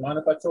 boss, do you mind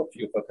if I talk to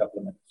you for a couple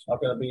of minutes?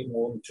 Not going to be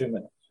more than 2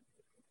 minutes.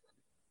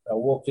 I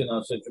walked in and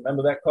I said, do you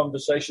remember that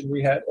conversation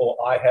we had, or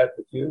I had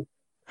with you?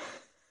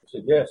 He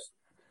said, yes.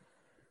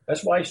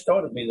 That's why he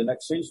started me the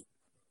next season.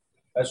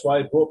 That's why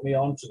he brought me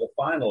on to the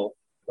final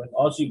when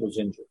Ozzy was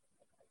injured.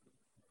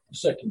 The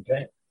second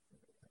game.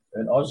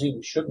 And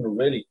Ozzy shouldn't have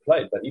really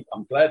played, but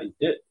I'm glad he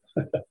did.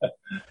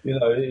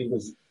 He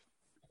was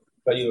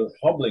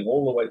hobbling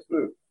all the way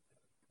through.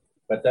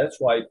 But that's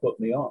why he put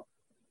me on.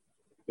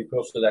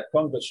 Because of that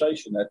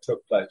conversation that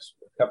took place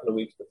a couple of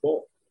weeks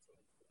before.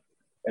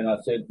 And I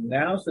said,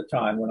 now's the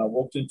time. When I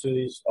walked into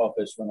his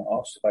office, when I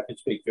asked if I could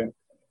speak to him,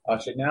 I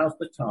said, now's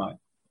the time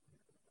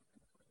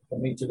for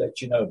me to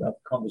let you know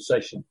about the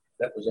conversation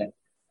that was ended.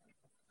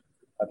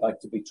 I'd like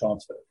to be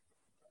transferred.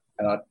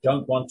 And I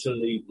don't want to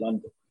leave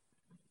London.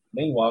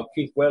 Meanwhile,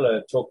 Keith Weller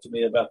had talked to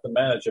me about the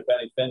manager,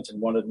 Benny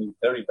Fenton, wanted me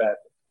very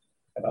badly.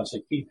 And I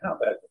said, Keith, how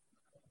badly?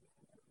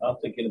 I'm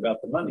thinking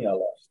about the money I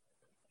lost.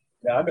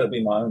 Now, I've got to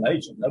be my own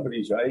agent.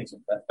 Nobody's your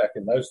agent back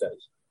in those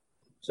days.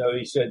 So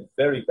he said,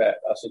 very bad.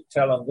 I said,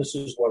 tell him this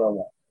is what I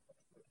want.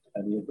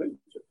 And he agreed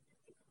to it.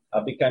 I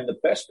became the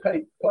best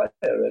paid player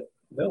at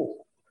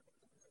Millwall.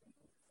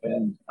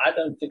 And I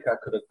don't think I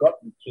could have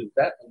gotten to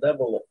that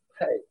level of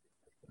pay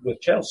with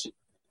Chelsea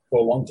for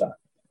a long time.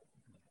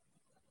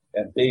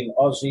 And being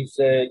Aussies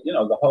there,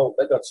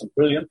 they got some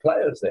brilliant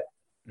players there.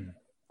 Mm.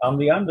 I'm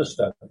the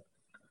understudy.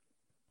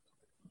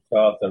 So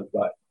I thought,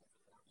 right,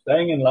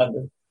 staying in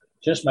London,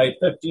 just made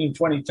 15,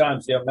 20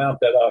 times the amount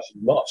that I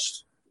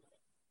lost.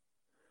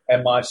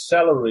 And my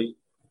salary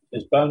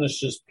is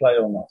bonuses, play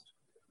or not.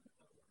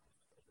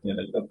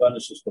 The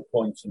bonuses for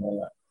points and all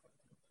that.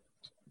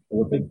 They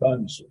were big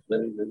bonuses.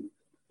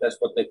 That's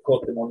what they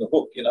caught them on the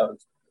hook,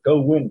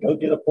 Go win, go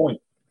get a point.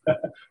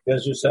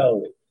 There's your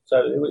salary.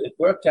 So it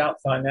worked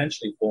out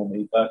financially for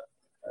me, but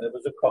there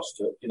was a cost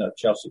to it,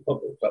 Chelsea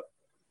Football Club.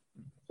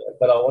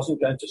 But I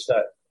wasn't going to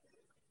stay,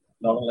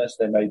 not unless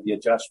they made the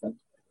adjustment.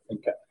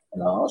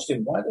 And I asked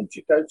him, why don't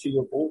you go to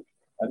your board?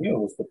 I knew it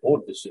was the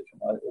board decision.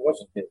 It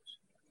wasn't his.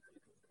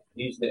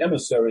 He's the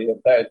emissary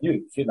of bad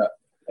news,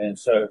 And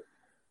so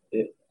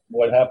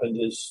what happened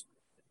is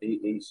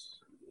he just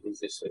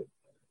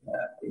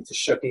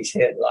shook his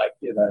head like,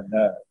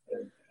 no.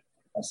 And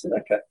I said,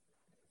 okay.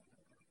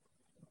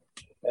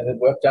 And it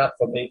worked out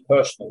for me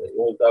personally,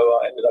 although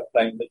I ended up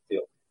playing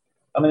midfield.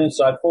 I'm an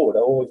inside forward.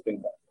 I've always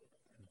been that.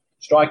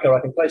 Striker, I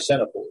can play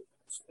centre forward.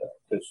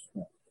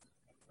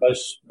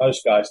 Because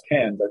most guys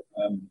can, but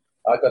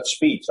I got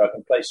speed, so I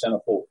can play centre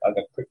forward. I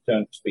got quick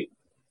turn speed.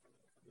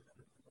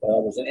 But I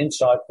was an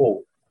inside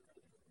forward.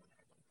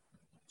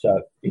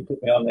 So he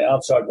put me on the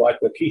outside right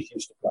where Keith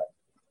used to play.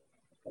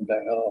 I'm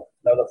going,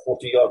 another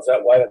 40 yards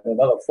that way and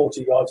another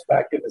 40 yards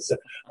back. And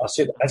I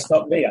said, that's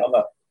not me.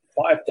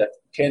 5 to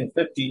 10,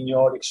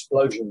 15-yard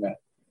explosion man,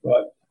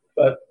 right?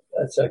 But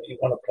that's if you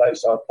want to play,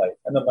 so I played.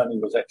 And the money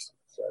was excellent.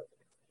 So.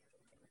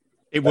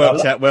 It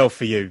worked out well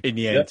for you in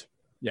the end.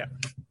 Yeah.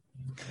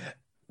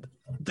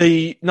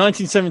 The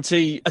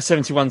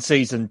 1970-71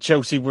 season,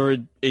 Chelsea were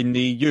in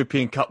the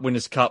European Cup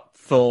Winners' Cup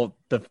for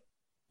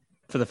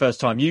the first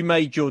time. You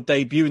made your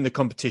debut in the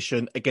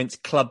competition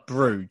against Club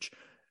Brugge.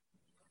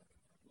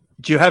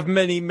 Do you have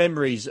many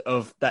memories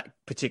of that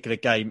particular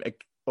game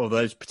or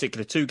those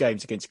particular 2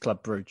 games against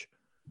Club Brugge?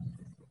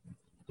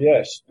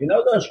 Yes. You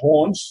know those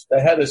horns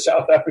they had in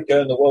South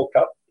Africa in the World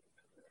Cup?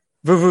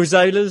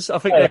 Vuvuzelas, I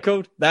think they're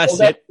called. That's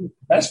it.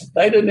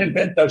 They didn't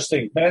invent those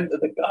things, man.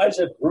 The guys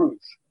at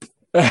Bruges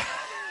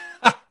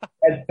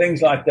had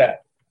things like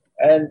that.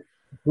 And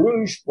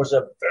Bruges was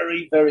a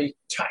very, very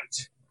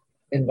tight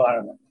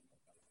environment.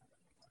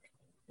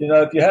 You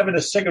know, if you're having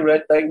a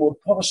cigarette, they will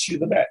pass you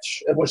the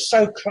match. It was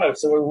so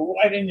close. They were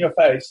right in your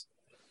face.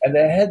 And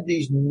they had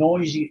these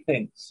noisy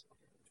things.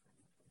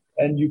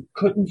 And you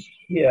couldn't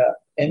hear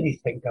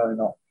anything going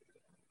on.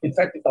 In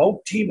fact, if the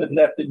whole team had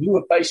left and you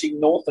were facing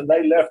north and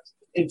they left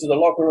into the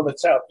locker room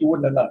itself, you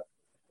wouldn't have known.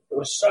 It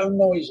was so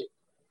noisy.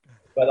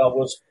 But I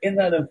was in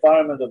that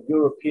environment of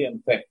European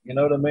thing. You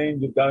know what I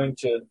mean? You're going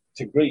to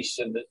Greece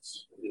and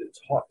it's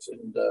hot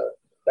and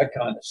that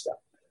kind of stuff.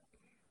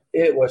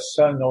 It was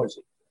so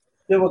noisy.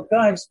 There were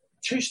guys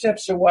 2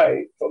 steps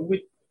away from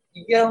me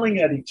yelling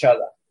at each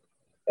other.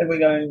 And we're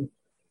going,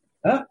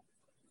 huh?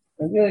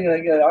 And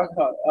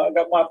I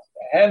got my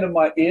hand in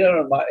my ear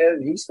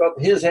and he's got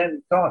his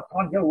hand. God, I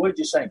can't hear a word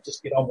you're saying.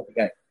 Just get on with the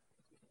game.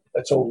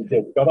 That's all we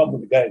did. We got on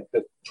with the game.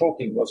 The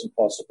talking wasn't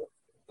possible.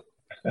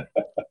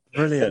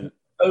 Brilliant.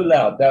 So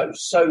loud. That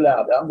was so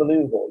loud.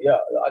 Unbelievable. Yeah.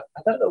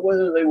 I don't know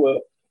whether they were,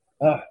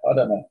 I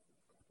don't know.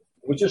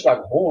 It was just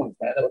like horns,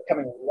 man. They were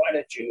coming right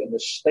at you and the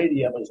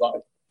stadium was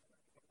like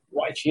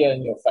right here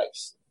in your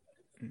face.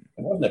 It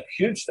wasn't a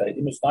huge stadium.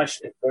 It was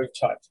nice, very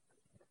tight,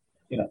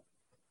 you know.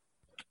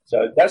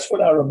 So that's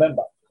what I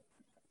remember.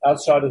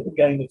 Outside of the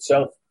game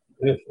itself,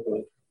 I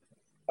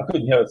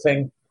couldn't hear a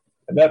thing.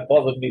 And that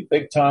bothered me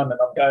big time. And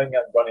I'm going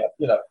out and running up,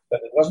 you know.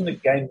 But it wasn't a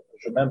game that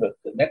was remembered.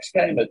 The next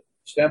game at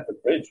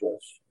Stamford Bridge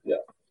was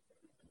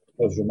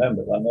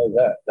remembered. I know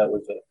that. That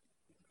was a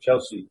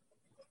Chelsea.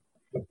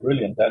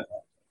 Brilliant that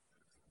night.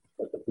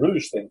 But the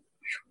Bruges thing,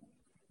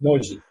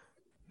 noisy.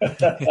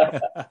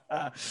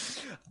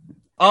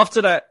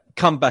 After that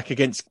comeback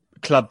against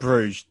Club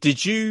Brugge,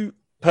 did you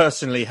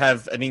personally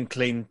have an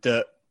inkling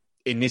that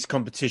in this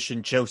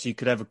competition Chelsea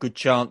could have a good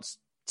chance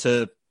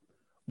to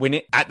win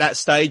it at that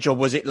stage, or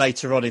was it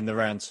later on in the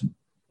rounds?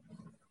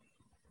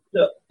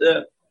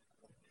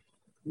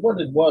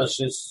 What it was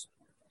is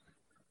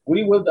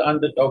we were the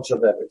underdogs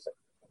of everything.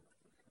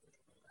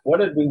 What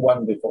had we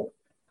won before?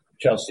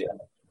 Chelsea.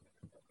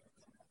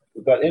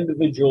 We've got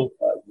individual,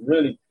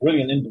 really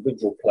brilliant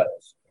individual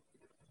players,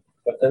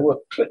 but they were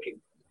clicking.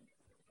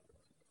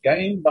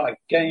 Game by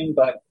game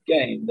by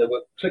game, they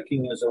were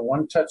clicking as a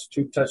one-touch,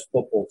 two-touch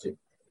football team.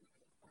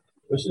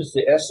 This is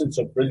the essence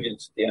of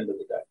brilliance at the end of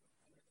the day.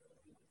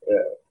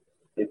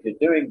 If you're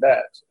doing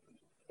that,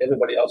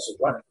 everybody else is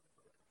running.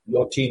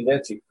 Your team, their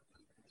team.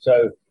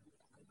 So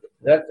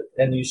that,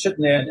 and you're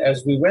sitting there, and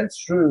as we went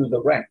through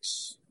the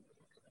ranks,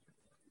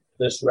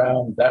 this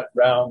round, that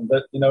round,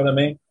 but you know what I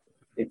mean?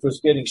 It was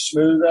getting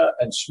smoother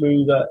and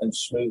smoother and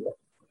smoother.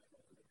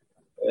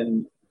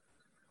 And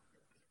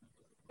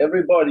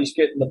everybody's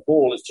getting the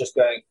ball. It's just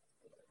going,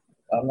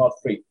 I'm not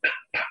free.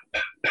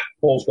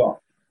 Ball's gone.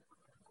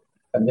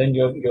 And then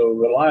you're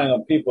relying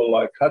on people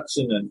like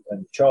Hudson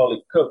and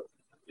Charlie Cook,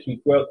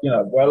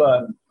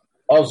 Weller and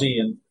Ozzy,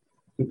 and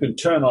who can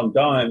turn on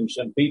dimes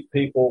and beat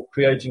people,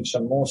 creating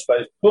some more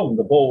space. Boom,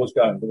 the ball was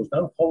going. There was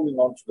no holding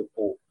on to the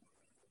ball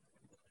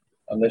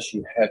unless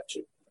you had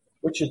to,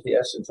 which is the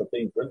essence of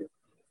being brilliant.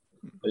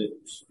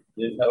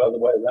 There's no other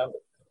way around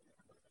it.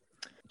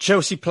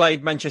 Chelsea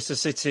played Manchester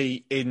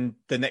City in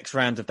the next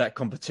round of that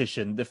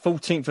competition. The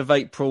 14th of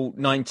April,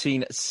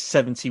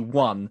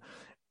 1971,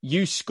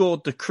 you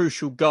scored the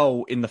crucial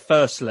goal in the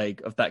first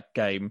leg of that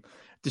game.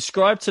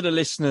 Describe to the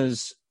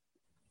listeners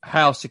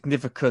how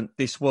significant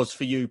this was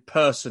for you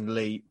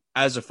personally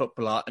as a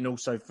footballer and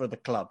also for the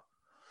club.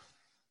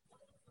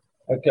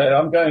 Okay,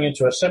 I'm going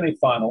into a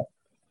semi-final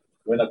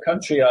when a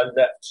country I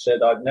left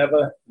said I'd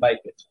never make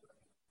it.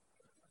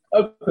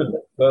 Openly,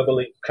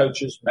 verbally,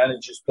 coaches,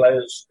 managers,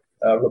 players,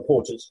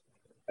 reporters.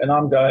 And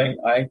I'm going,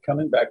 I ain't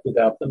coming back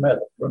without the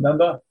medal.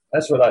 Remember?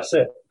 That's what I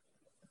said.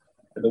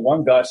 And the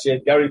one guy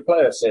said, Gary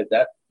Player said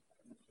that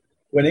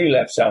when he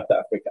left South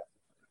Africa.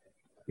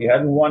 He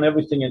hadn't won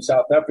everything in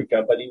South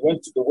Africa, but he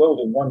went to the world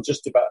and won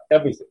just about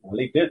everything. Well,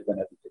 he did win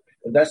everything.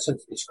 And that's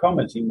his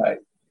comment he made.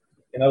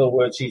 In other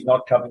words, he's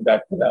not coming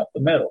back without the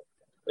medal.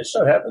 It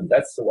so happened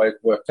that's the way it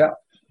worked out.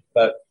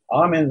 But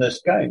I'm in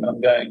this game. I'm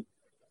going,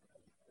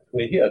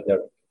 we're here,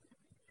 Derek.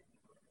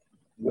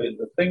 We're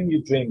the thing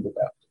you dreamed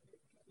about.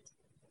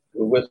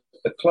 We're with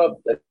the club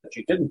that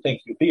you didn't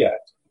think you'd be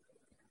at,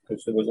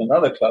 because there was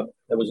another club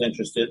that was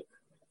interested,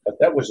 but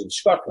that was in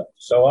Scotland.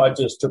 So I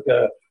just took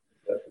a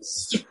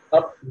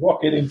up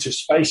rocket into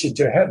space,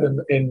 into heaven,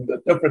 in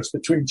the difference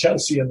between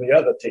Chelsea and the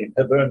other team,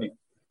 Hibernian.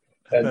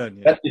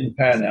 And that didn't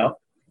pan out.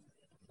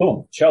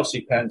 Boom,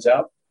 Chelsea pans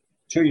out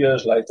 2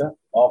 years later,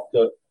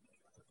 after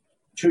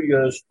 2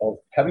 years of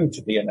having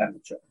to be an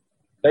amateur.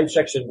 Dave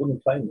Sexton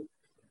wouldn't play me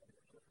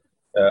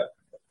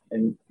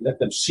and let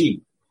them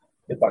see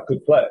if I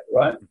could play,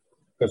 right?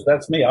 Because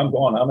that's me. I'm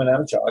gone. I'm an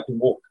amateur. I can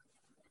walk.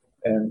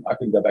 And I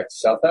can go back to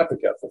South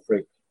Africa for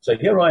free. So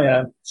here I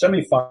am,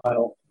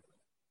 semi-final,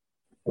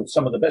 with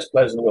some of the best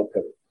players in the world,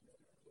 period.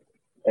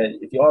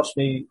 And if you ask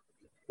me,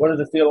 what does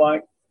it feel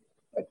like?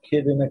 A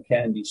kid in a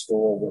candy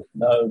store with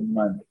no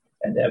money.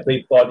 And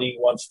everybody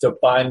wants to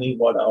buy me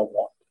what I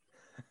want.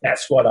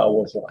 That's what I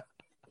was like.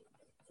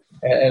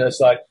 And it's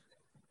like,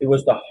 it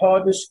was the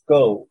hardest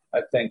goal,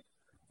 I think,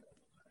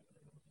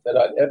 that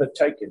I'd ever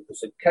taken,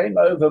 because it came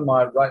over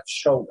my right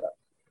shoulder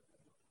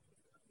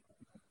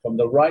from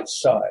the right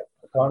side.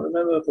 I can't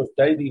remember if it was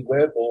Davey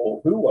Webb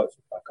or who was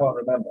it. I can't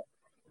remember.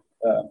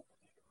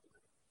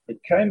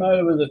 It came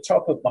over the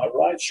top of my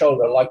right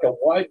shoulder like a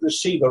wide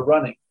receiver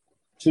running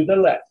to the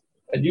left.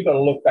 And you've got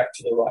to look back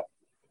to the right,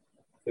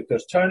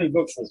 because Tony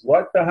Brooks was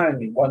right behind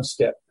me one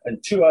step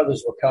and two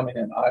others were coming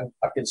in.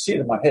 I can see it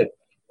in my head.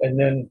 And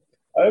then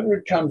over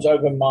it comes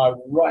over my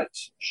right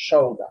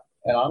shoulder.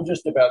 And I'm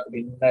just about to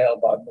be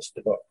nailed by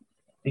Mr. Book.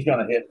 He's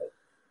going to hit me.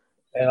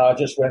 And I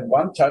just went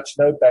one touch,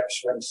 no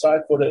backswing,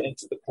 side footer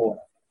into the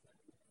corner.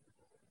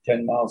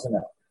 10 miles an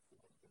hour.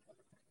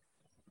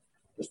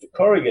 Mr.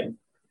 Corrigan,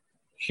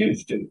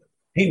 huge dude.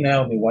 He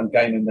nailed me one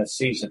game in this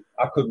season.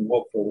 I couldn't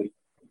walk for a week.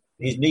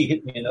 His knee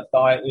hit me in the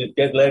thigh,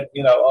 dead leg,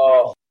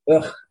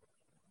 ugh.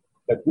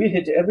 But we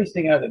hit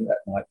everything out in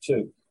that night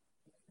too.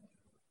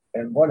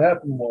 And what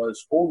happened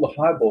was all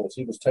the high balls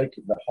he was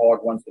taking, the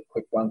hard ones, the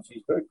quick ones.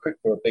 He's very quick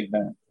for a big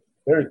man,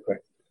 very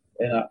quick.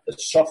 And a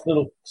soft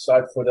little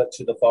side footer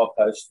to the far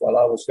post. While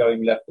I was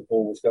going left, the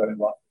ball was going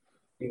right.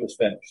 He was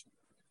finished.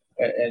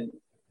 And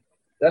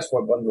that's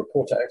what one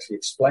reporter actually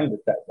explained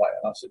it that way.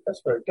 And I said,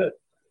 that's very good.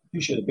 You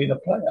should have been a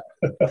player.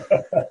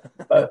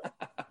 But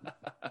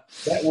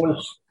that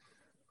was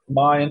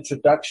my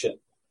introduction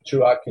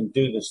to I can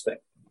do this thing.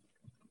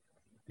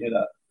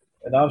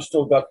 And I've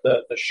still got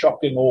the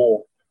shocking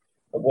awe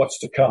of what's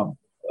to come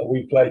a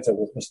week later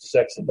with Mr.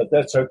 Sexton. But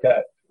that's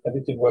okay.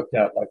 Everything worked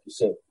out, like you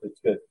said. It's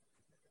good.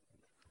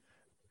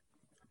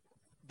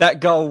 That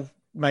goal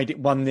made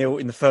it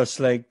 1-0 in the first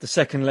leg. The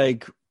second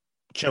leg,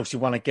 Chelsea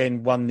won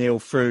again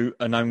 1-0 through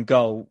an own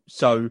goal.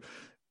 So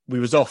we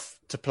was off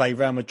to play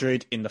Real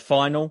Madrid in the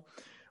final.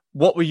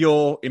 What were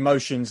your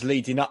emotions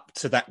leading up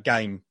to that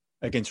game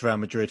against Real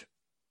Madrid?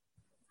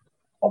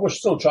 I was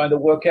still trying to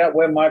work out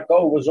where my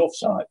goal was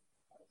offside.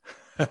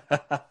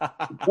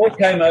 The ball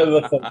came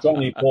over from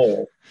Johnny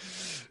Boyle.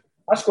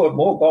 I scored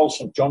more goals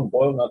from John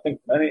Boyle than I think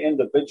any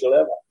individual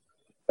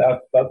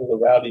ever. Both of the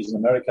rowdies in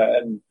America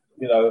and,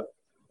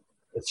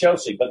 at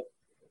Chelsea. But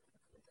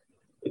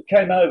it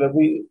came over.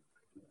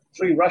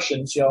 Three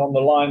Russians, on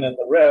the line and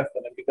the ref,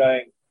 and they'd be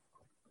going,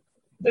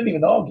 didn't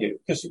even argue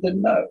because he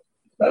didn't know.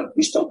 No,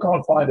 we still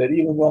can't find it,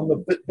 even on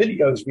the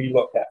videos we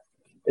look at.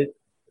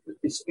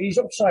 He's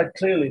offside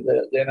clearly,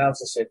 the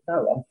announcer said.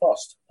 No, I'm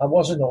fast. I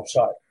wasn't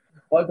offside.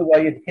 By the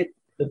way, it hit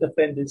the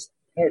defender's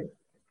head.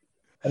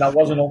 And I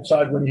wasn't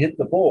offside when he hit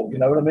the ball, you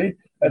know what I mean?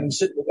 And he's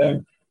sitting there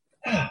going,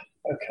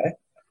 okay.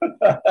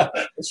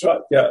 That's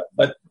right, yeah.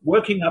 But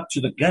working up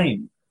to the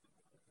game,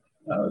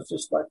 it's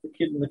just like the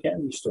kid in the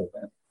candy store,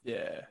 man.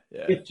 Yeah.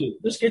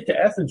 Let's get to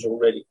Athens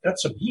already. Got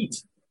some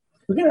heat.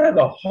 We're going to have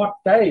a hot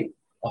day,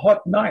 a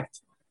hot night.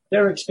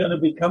 Derek's going to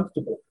be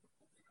comfortable.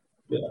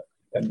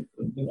 And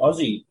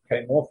Ozzy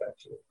came off,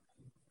 actually,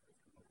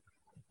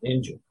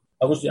 injured.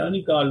 I was the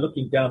only guy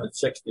looking down at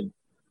Sexton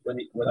when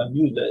I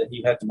knew that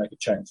he had to make a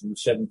change in the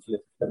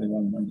 70th,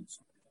 71 minutes.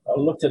 I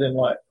looked at him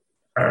like,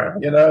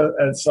 and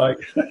it's like,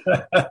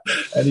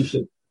 and he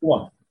said, come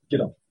on,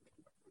 get on.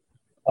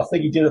 I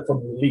think he did it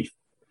from relief.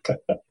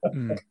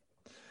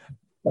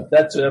 But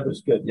that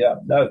was good, yeah.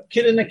 No,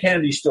 kid in the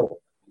candy store.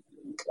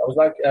 I was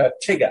like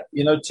Tigger.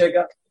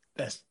 Tigger?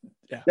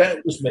 Yeah.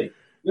 That was me.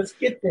 Let's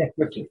get there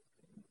quickly.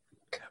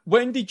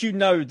 When did you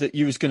know that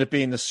you was going to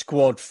be in the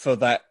squad for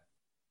that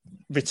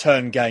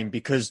return game?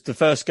 Because the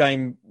first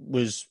game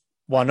was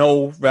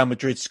 1-1. Real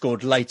Madrid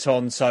scored late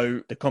on,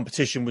 so the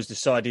competition was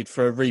decided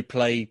for a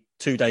replay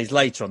 2 days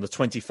later on the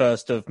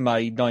 21st of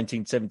May,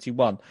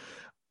 1971.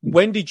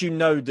 When did you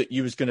know that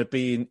you was going to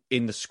be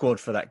in the squad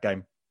for that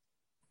game?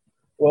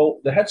 Well,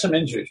 they had some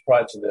injuries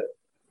prior to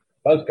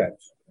both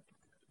games.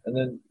 And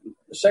then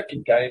the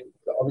second game,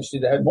 obviously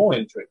they had more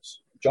injuries.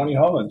 Johnny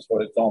Hollins,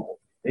 for example,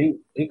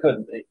 he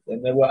couldn't be,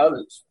 and there were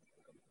others.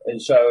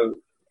 And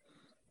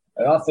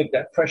I think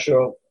that pressure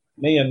of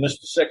me and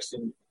Mr.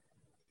 Sexton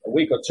a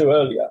week or two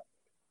earlier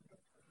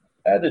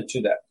added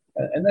to that.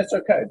 And that's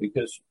okay,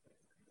 because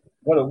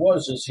what it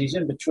was is he's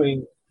in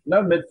between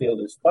no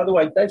midfielders. By the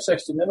way, Dave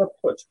Sexton never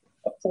put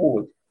a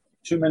forward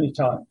too many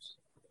times.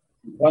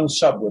 One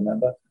sub,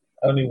 remember?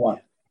 Only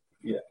one.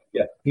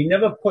 Yeah. He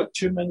never put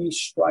too many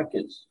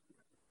strikers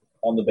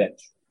on the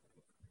bench.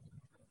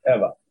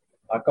 Ever.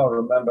 I can't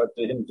remember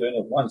him doing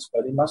it once,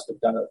 but he must have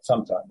done it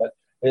sometime. But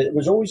it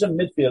was always a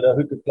midfielder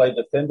who could play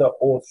defender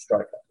or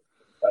striker.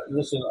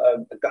 Listen,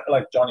 a guy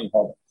like Johnny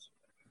Hollins,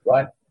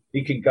 right?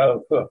 He could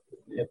go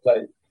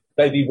play.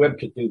 Davey Webb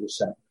could do the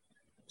same.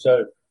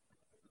 So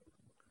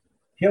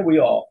here we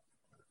are.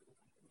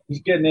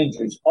 He's getting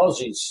injuries.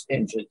 Ozzy's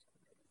injured.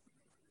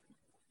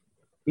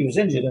 He was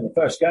injured in the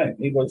first game.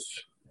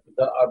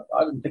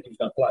 I didn't think he was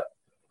going to play.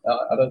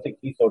 I don't think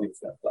he thought he was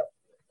going to play.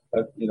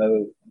 But,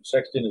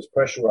 Sexton is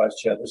pressurized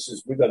here.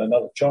 We've got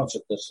another chance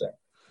at this thing.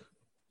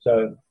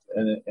 So,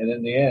 and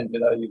in the end,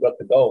 you got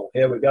the goal.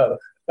 Here we go.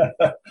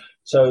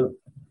 So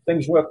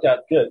things worked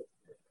out good.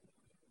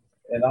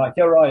 And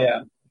here I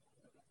am.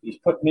 He's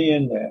put me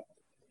in there.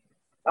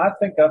 I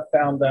think I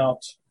found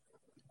out,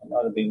 it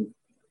might have been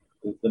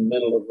the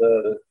middle of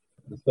the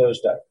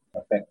Thursday, I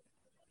think.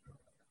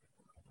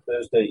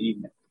 Thursday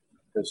evening.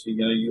 Because,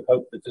 you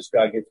hope that this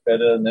guy gets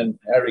better, and then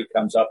Harry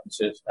comes up and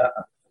says,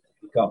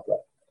 he can't play.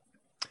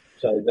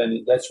 So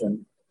then that's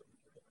when...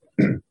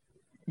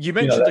 You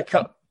mentioned a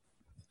couple...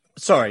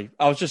 Sorry,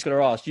 I was just going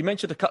to ask. You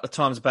mentioned a couple of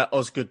times about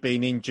Osgood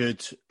being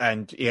injured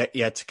and he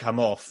had to come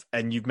off,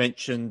 and you've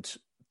mentioned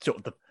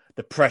sort of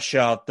the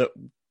pressure that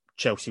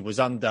Chelsea was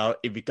under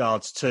in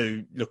regards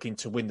to looking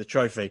to win the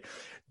trophy.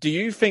 Do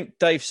you think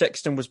Dave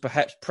Sexton was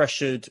perhaps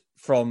pressured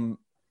from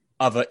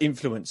other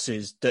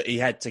influences that he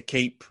had to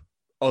keep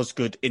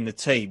Osgood in the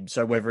team?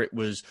 So whether it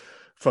was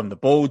from the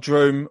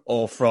boardroom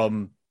or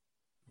from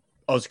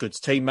Osgood's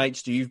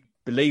teammates, do you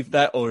believe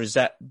that, or is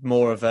that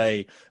more of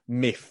a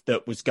myth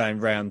that was going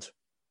round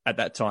at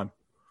that time?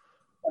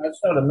 It's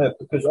not a myth,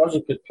 because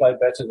Ozzy could play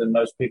better than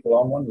most people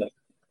on one leg,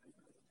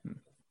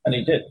 and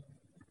he did.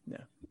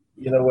 Yeah.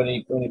 When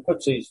he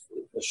puts the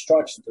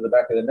strikes into the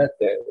back of the net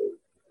there,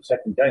 the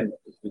second game,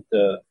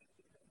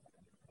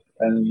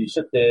 and you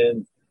sit there,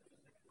 and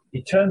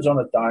he turns on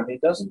a dime. He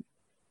doesn't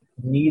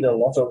need a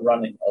lot of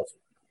running.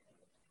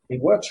 He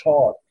works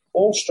hard.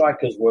 All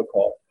strikers work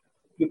hard.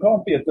 You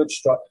can't be a good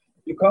striker.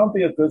 You can't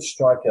be a good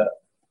striker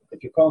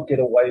if you can't get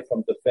away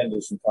from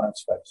defenders and find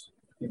space.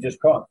 You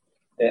just can't.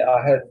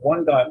 I had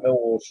one guy at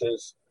Millwall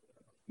says,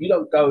 you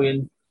don't go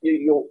in,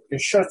 your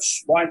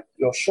shirt's white,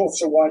 your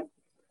shorts are white.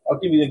 I'll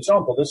give you an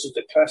example. This is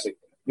the classic.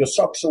 Your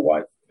socks are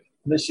white.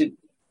 And they said,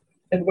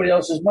 everybody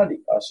else is muddy.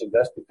 I said,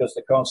 that's because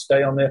they can't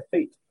stay on their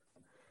feet.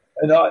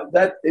 And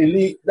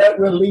that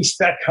released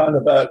that kind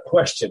of a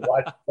question,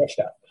 right?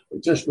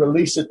 It just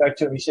released it back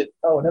to him. He said,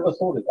 I never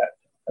thought of that.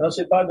 And I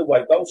said, by the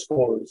way, goal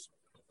scorers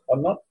are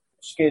not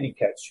scaredy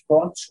cats. You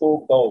can't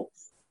score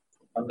goals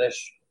unless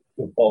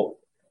you're bold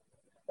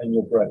and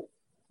you're brave.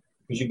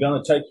 Because you're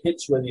going to take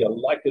hits whether you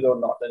like it or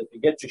not. And if you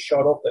get your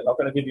shot off, they're not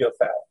going to give you a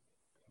foul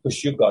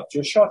because you got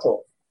your shot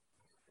off.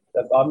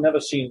 I've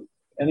never seen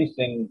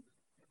anything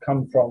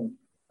come from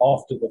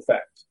after the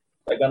fact.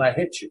 They're going to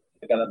hit you.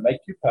 They're going to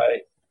make you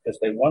pay because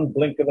they're one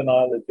blink of an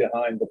eyelid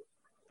behind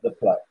the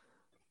play.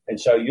 And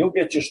so you'll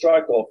get your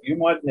strike off. You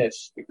might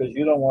miss because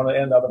you don't want to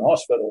end up in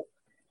hospital.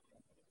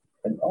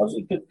 And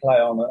Ozzy could play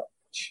on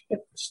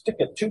stick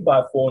a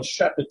 2x4 and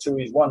strap it to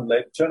his one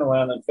leg, turn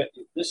around and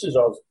this is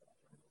Ozzy.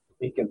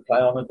 He can play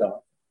on a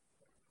dime.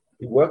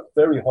 He worked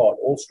very hard.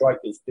 All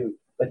strikers do.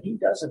 But he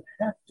doesn't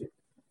have to.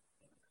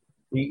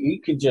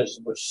 He can just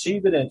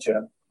receive it into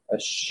him, a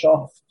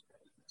shaft.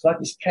 It's like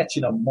he's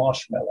catching a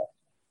marshmallow,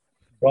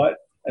 right?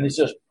 And it's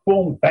just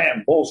boom,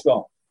 bam, ball's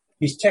gone.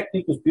 His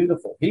technique was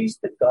beautiful. He's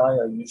the guy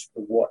I used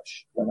to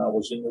watch when I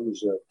was in the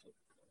reserve team.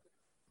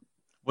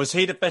 Was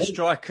he the best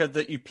striker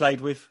that you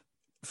played with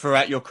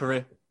throughout your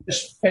career?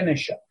 Best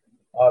finisher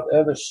I've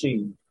ever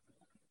seen.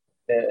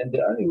 And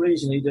the only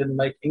reason he didn't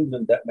make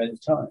England that many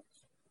times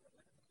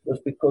was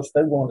because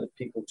they wanted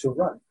people to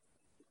run.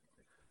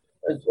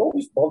 It's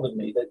always bothered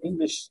me that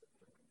English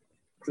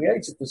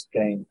created this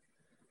game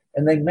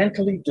and they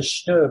mentally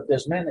disturbed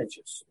as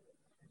managers.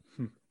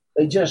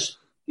 They just,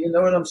 you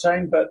know what I'm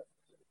saying? But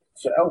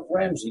so Alf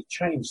Ramsey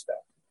changed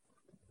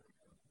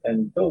that.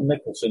 And Bill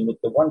Nicholson with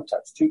the one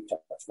touch, two touch,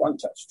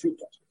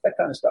 that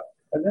kind of stuff.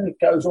 And then it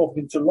goes off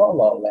into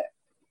la-la land.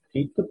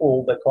 Keep the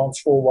ball. They can't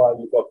score while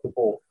you've got the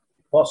ball.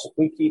 Plus, if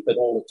we keep it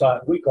all the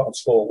time, we can't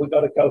score. We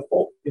got to go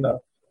for,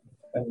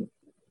 And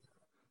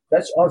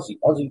that's Ozzy.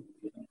 Ozzy,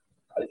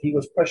 he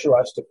was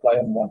pressurized to play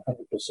him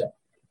 100%.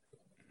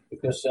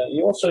 Because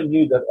he also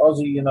knew that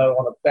Ozzy,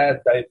 on a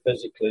bad day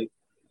physically,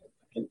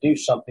 can do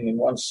something in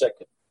 1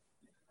 second.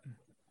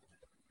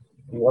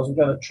 He wasn't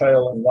going to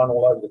trail and run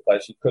all over the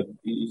place. He couldn't.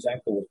 His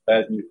ankle was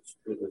bad news.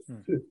 It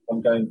was,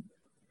 I'm going,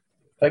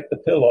 take the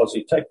pill,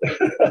 Ozzy. Take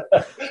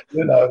the,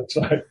 it's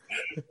like,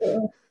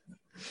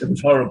 it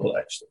was horrible,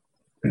 actually.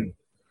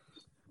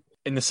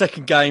 In the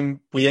second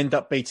game, we end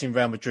up beating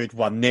Real Madrid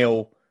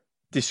 1-0.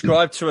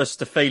 Describe to us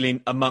the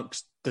feeling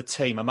amongst the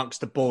team,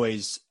 amongst the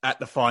boys at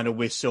the final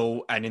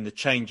whistle and in the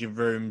changing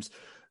rooms.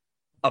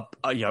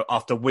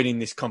 After winning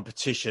this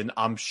competition,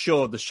 I'm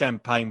sure the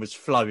champagne was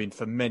flowing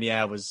for many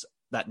hours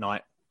that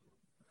night.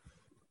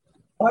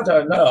 I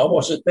don't know. I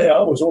wasn't there.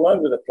 I was all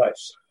over the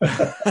place.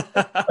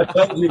 I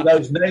told you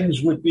those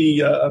names would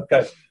be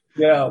okay.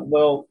 Yeah,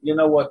 well, you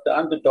know what? The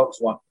underdogs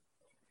won.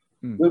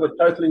 We were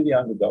totally the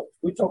underdogs.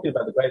 We're talking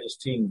about the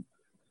greatest team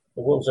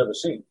the world's ever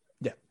seen.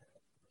 Yeah.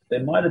 They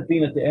might have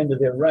been at the end of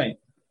their reign,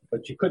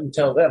 but you couldn't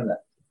tell them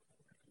that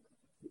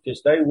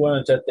because they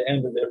weren't at the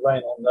end of their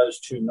reign on those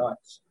 2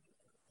 nights.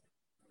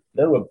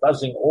 They were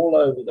buzzing all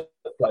over the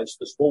place.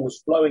 The ball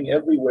was flowing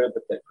everywhere,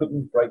 but they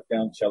couldn't break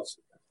down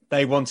Chelsea.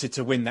 They wanted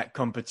to win that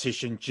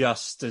competition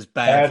just as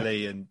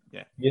badly.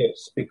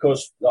 Yes,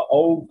 because the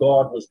old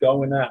guard was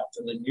going out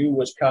and the new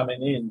was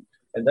coming in.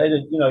 And they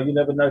didn't, you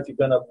never know if you're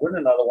going to win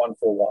another one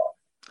for a while.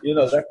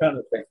 That kind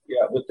of thing.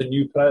 Yeah, with the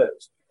new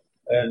players.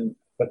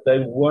 But they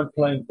weren't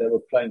playing, they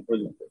were playing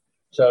brilliantly.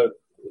 So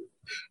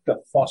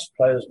the fast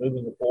players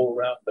moving the ball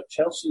around. But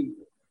Chelsea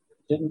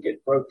didn't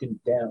get broken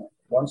down.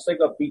 Once they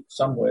got beat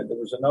somewhere, there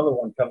was another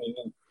one coming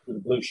in with a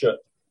blue shirt.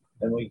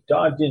 And we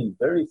dived in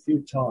very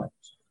few times,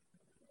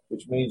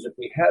 which means if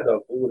we had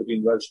we would have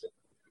been roasted.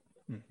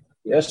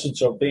 The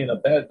essence of being a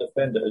bad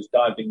defender is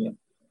diving in.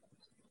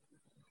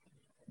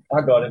 I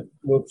got him.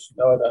 Whoops.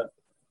 No, I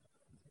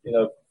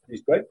don't.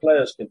 These great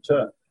players can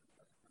turn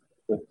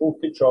with full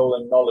control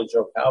and knowledge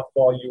of how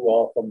far you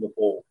are from the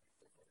ball.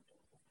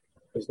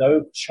 There's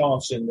no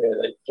chance in there.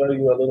 They throw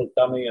you a little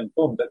dummy and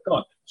boom, they're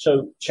gone.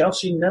 So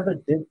Chelsea never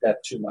did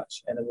that too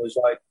much. And it was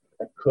like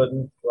they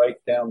couldn't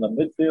break down the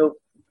midfield.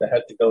 They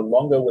had to go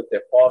longer with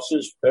their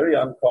passes. Very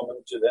uncommon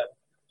to them.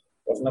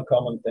 Wasn't a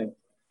common thing.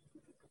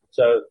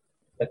 So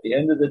at the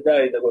end of the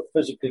day, they were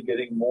physically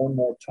getting more and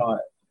more tired.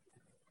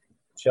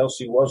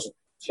 Chelsea wasn't.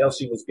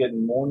 Chelsea was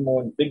getting more and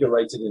more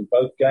invigorated in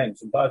both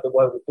games. And by the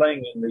way, we're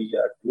playing in the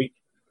Greek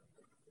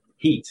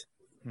heat,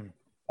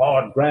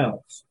 hard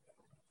grounds.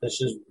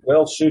 This is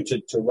well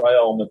suited to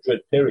Real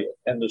Madrid, period.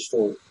 End of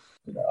story.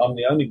 I'm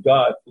the only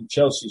guy in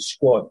Chelsea's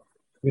squad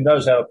who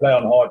knows how to play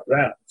on hard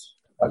grounds.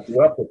 I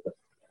grew up with them.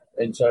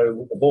 And so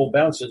when the ball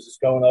bounces, it's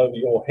going over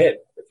your head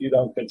if you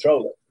don't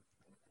control it.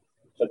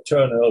 So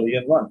turn early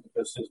and run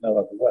because there's no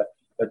other way.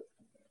 But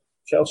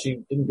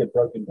Chelsea didn't get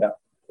broken down.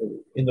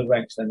 In the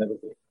ranks, they never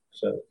did.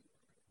 So,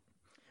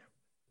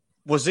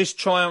 was this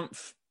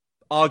triumph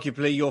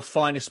arguably your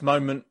finest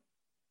moment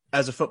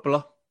as a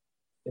footballer?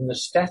 In the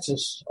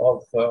status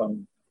of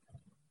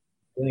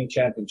winning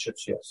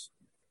championships, yes.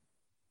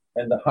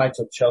 And the height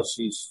of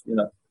Chelsea's,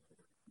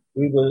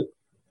 we were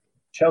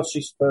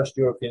Chelsea's first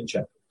European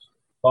champions.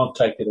 Can't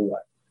take it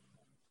away.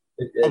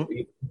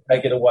 You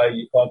take it away,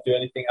 you can't do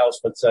anything else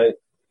but say,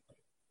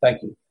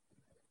 thank you.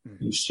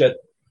 You set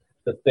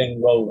the thing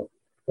rolling.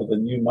 For the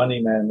new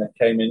money man that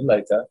came in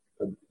later,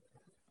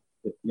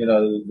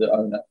 the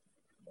owner.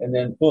 And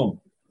then, boom,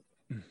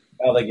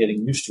 now they're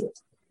getting used to it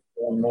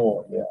more and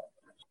more, yeah.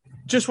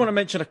 Just want to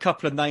mention a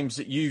couple of names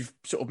that you've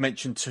sort of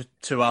mentioned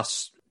to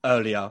us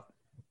earlier.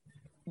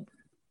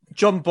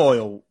 John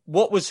Boyle,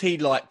 what was he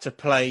like to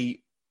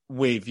play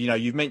with?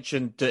 You've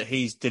mentioned that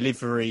his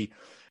delivery,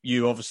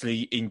 you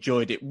obviously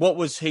enjoyed it. What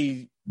was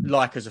he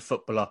like as a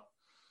footballer?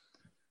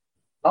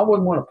 I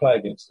wouldn't want to play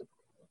against him.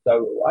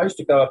 So I used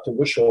to go up to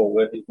Wishaw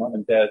where his mum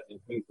and dad,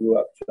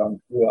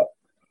 John grew up.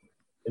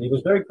 And he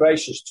was very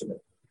gracious to me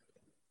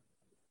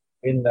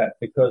in that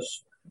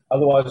because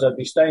otherwise I'd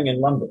be staying in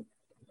London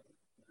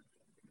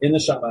in the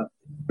summer.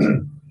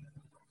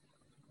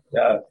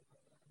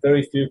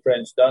 Very few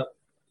friends done,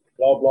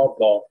 blah, blah,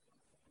 blah.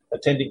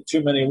 Attending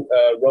too many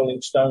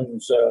Rolling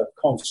Stones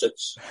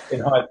concerts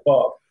in Hyde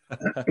Park.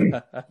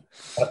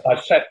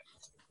 I sat,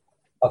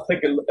 I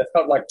think it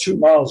felt like 2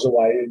 miles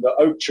away in the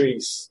oak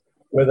trees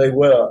where they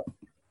were,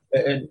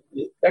 and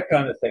that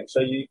kind of thing. So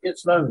you get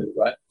lonely,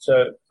 right?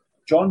 So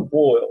John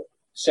Boyle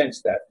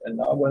sensed that, and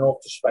I went off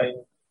to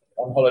Spain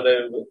on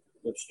holiday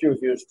with Stuart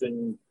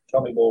Houston,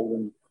 Tommy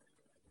Baldwin's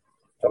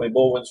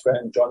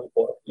friend, Johnny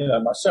Boyle,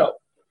 myself.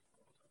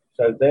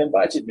 So they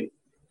invited me,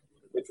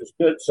 which was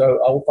good. So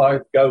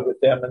I'd go with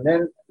them. And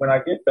then when I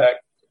get back,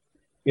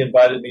 he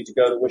invited me to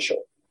go to Wishaw.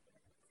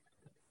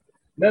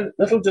 Then,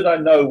 little did I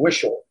know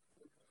Wishaw,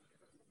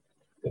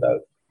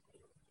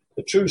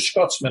 the true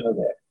Scotsmen are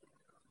there.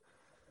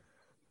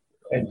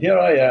 And here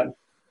I am.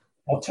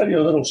 I'll tell you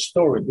a little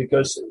story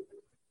because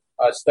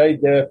we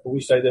stayed there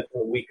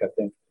for a week, I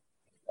think,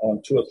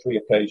 on 2 or 3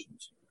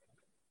 occasions.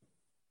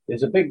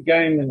 There's a big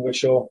game in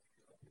Wishaw.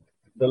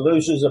 The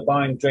losers are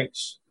buying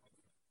drinks,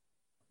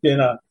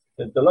 dinner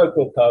at the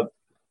local pub.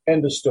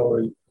 End of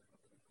story.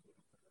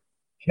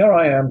 Here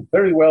I am,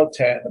 very well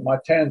tanned, and my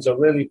tans are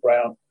really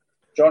brown.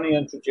 Johnny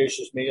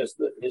introduces me as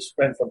his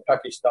friend from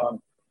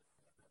Pakistan.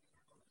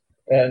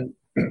 And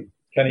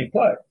can he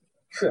play?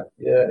 Sure,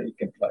 yeah, he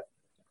can play.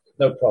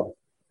 No problem.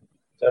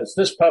 So it's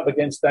this pub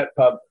against that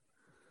pub.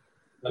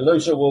 The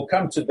loser will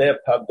come to their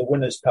pub, the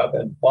winner's pub,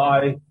 and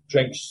buy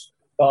drinks,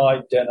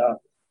 buy dinner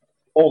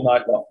all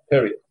night long,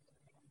 period.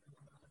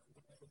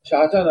 So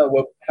I don't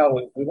know how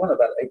we won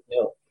about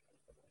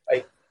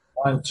 8-0,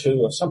 8-9-2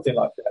 or something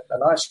like that.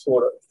 And I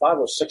scored 5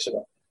 or 6 of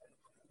them.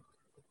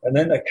 And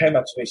then they came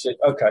up to me and said,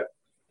 okay,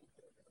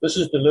 this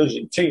is the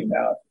losing team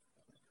now.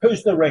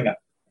 Who's the ringer?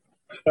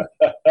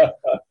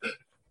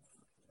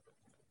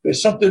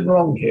 There's something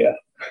wrong here.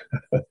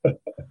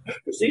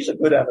 Because these are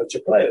good amateur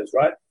players,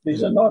 right?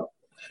 These are not.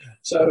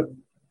 So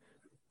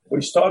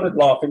we started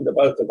laughing, the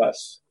both of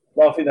us,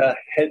 laughing our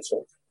heads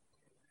off.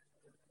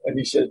 And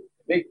he said,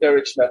 "Meet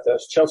Derek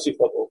Smethurst, Chelsea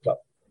Football Club."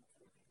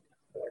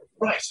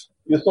 Right.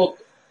 You thought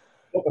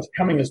what was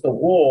coming as the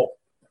war,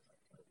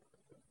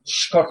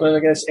 Scotland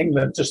against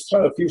England, just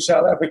throw a few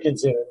South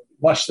Africans in and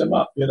mush them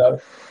up, you know.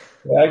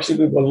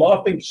 Actually, we were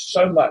laughing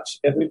so much,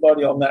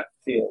 everybody on that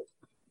field,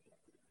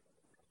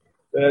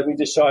 that we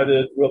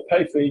decided we'll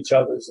pay for each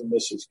other's and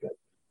this is good.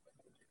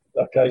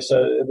 Okay,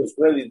 so it was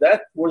really,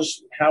 that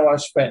was how I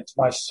spent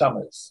my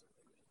summers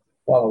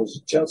while I was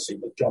at Chelsea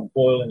with John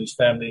Boyle and his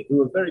family, who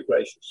were very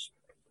gracious.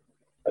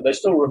 And they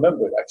still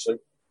remember it, actually.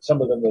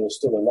 Some of them that are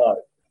still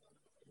alive.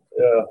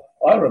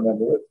 I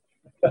remember it.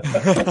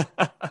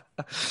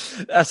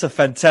 That's a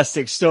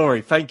fantastic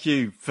story. Thank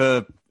you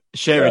for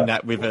sharing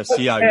that with us.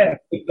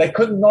 They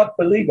could not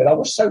believe it. I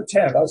was so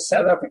tan. I was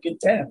South African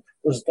tan.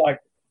 It was like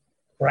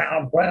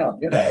brown,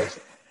 you know.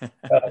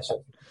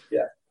 So,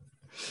 yeah.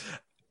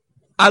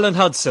 Alan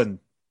Hudson,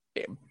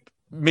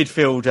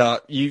 midfielder.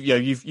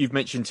 You've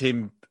mentioned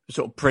him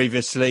sort of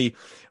previously.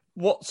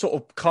 What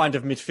kind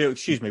of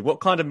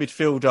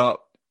midfielder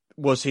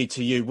was he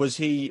to you? Was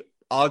he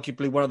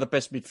arguably one of the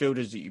best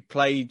midfielders that you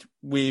played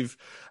with?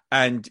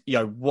 And,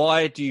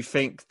 why do you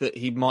think that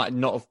he might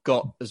not have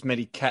got as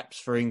many caps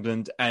for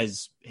England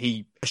as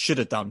he should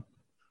have done?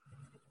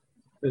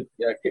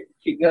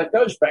 It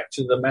goes back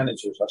to the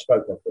managers I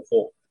spoke of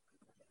before,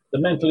 the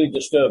mentally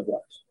disturbed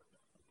ones.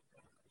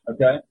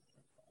 Okay?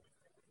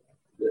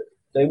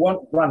 They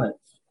want runners.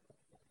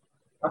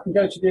 I can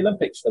go to the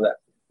Olympics for that.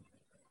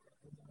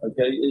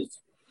 Okay?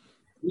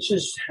 This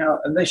is how,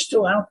 and they're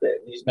still out there,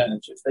 these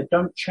managers. They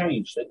don't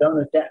change. They don't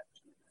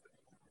adapt.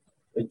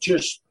 They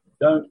just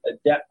don't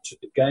adapt to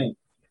the game.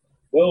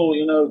 Well,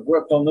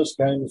 worked on this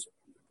game.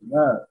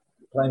 No,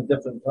 you're playing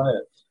different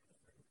players.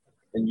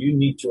 And you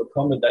need to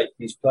accommodate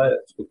these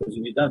players, because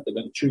if you don't, they're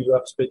going to chew you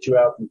up, spit you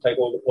out, and take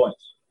all the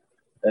points.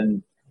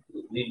 And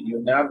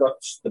you've now got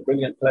the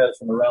brilliant players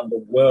from around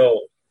the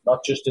world,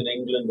 not just in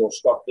England or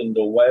Scotland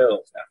or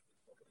Wales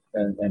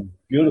now, and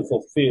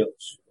beautiful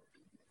fields.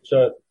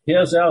 So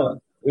here's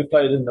Alan. We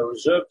played in the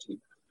reserve team.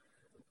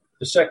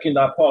 The second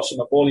I pass him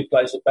a ball, he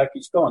plays it back,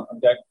 he's gone. I'm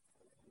going,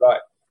 right,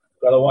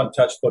 got a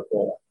one-touch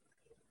footballer.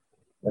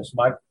 That's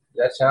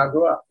how I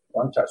grew up.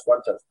 One touch,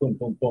 boom,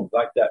 boom, boom,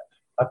 like that.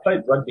 I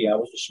played rugby. I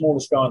was the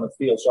smallest guy on the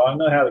field, so I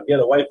know how to get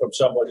away from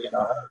somebody in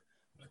a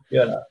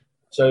hurry.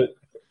 So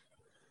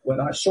when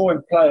I saw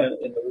him play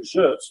in the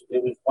reserves,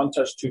 it was one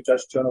touch, two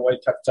touch, turn away,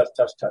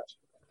 touch.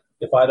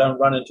 If I don't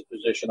run into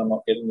position, I'm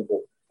not getting the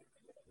ball.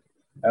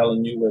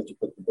 Alan knew where to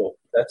put the ball.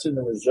 That's in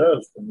the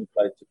reserves when we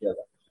played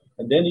together.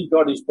 And then he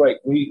got his break.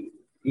 He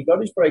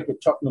got his break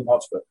at Tottenham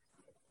Hotspur,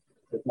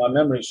 if my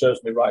memory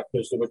serves me right,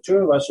 because there were two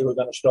of us who were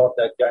going to start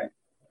that game.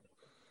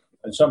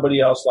 And somebody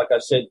else, like I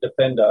said,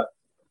 defender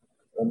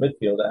or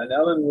midfielder. And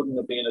Alan wouldn't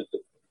have been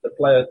the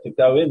player to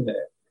go in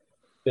there,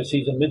 because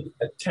he's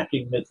a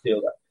attacking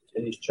midfielder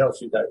in his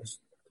Chelsea days.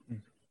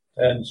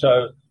 And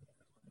so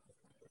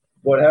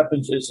what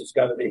happens is it's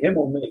going to be him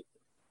or me,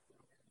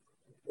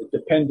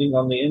 depending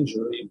on the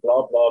injury,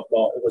 blah, blah,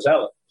 blah. It was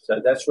Alan.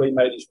 So that's where he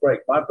made his break.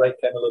 My break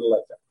came a little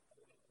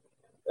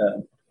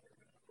later.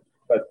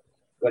 But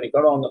when he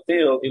got on the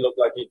field, he looked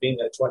like he'd been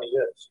there 20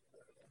 years.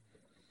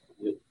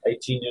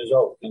 18 years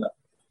old,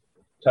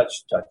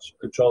 Touch,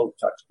 control,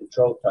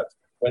 touch.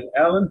 When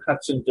Alan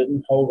Hudson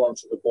didn't hold on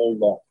to the ball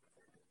long,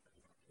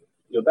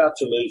 you're about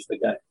to lose the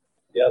game,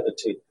 the other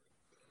team.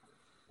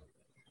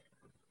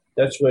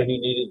 That's where he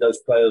needed those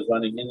players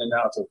running in and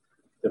out of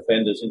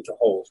defenders into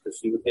holes, because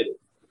he would hit it.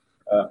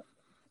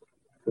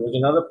 There was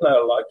another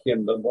player like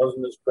him that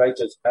wasn't as great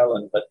as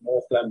Alan, but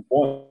more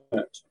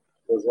flamboyant,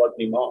 was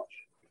Rodney Marsh.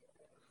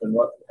 When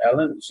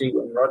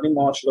Rodney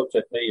Marsh looked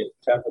at me at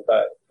Tampa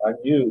Bay, I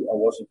knew I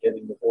wasn't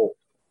getting the ball.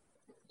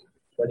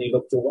 When he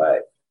looked away,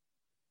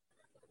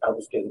 I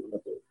was getting the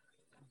ball.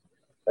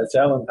 That's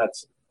Alan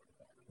Hudson.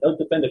 No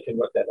defender can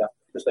work that out,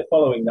 because they're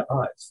following the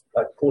eyes,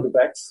 like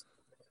quarterbacks,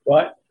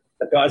 right?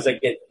 The guys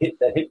that get hit,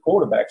 that hit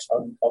quarterbacks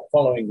are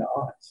following the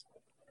eyes.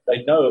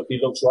 They know if he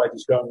looks right,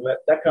 he's going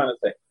left, that kind of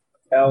thing.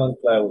 Alan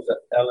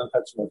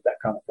Hudson was that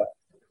kind of player.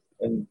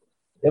 And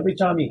every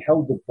time he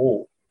held the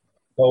ball,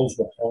 goals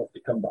were hard to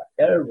come by.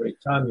 Every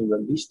time he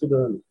released it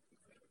early.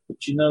 But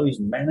his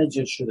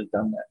manager should have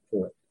done that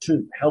for him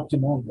too, helped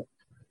him on.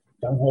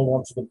 Don't hold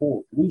on to the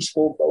ball. We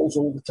scored goals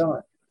all the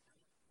time.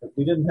 But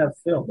we didn't have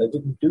film. They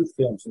didn't do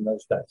films in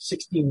those days.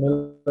 16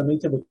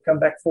 millimeter would come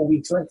back 4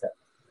 weeks later.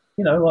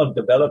 I've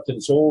developed, and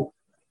it's all,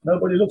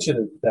 nobody looks at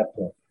it at that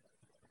point.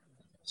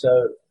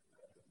 So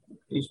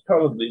he's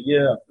probably,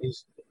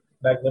 he's a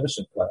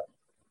magnificent player.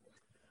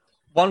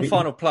 One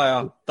final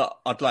player that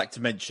I'd like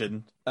to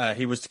mention,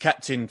 he was the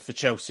captain for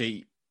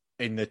Chelsea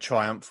in the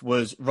triumph,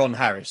 was Ron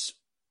Harris.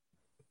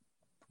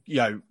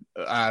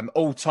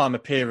 All-time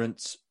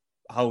appearance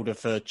holder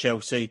for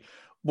Chelsea.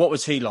 What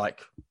was he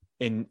like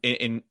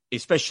in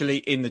especially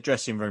in the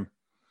dressing room?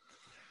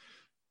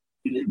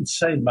 He didn't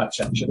say much,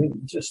 actually. He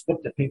just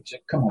looked at people and said,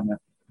 "Come on, man,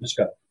 let's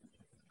go."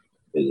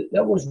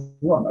 That was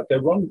Ron. Okay,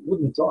 Ron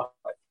wouldn't drive.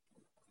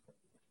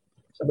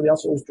 Somebody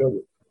else always drove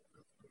it.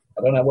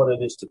 I don't know what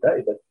it is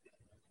today, but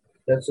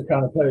that's the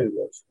kind of player he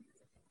was.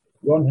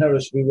 Ron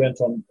Harris, we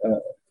went on a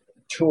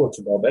tour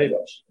to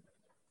Barbados.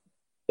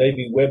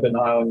 Davey Webb and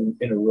I are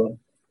in a room.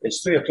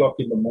 It's 3 o'clock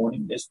in the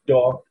morning. It's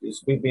dark.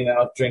 We've been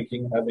out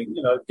drinking, having,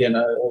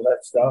 dinner, all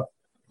that stuff.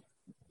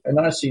 And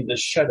I see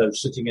this shadow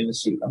sitting in the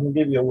seat. I'm going to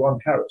give you a Ron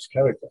Harris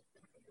character.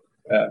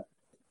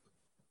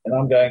 And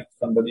I'm going,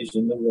 somebody's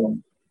in the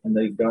room, and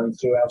they're going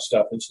through our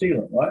stuff and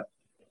stealing, right?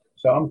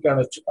 So I'm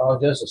going to,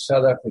 there's a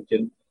South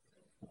African,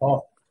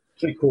 half,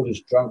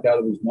 3/4 drunk out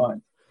of his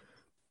mind.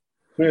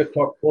 3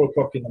 o'clock, 4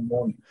 o'clock in the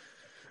morning,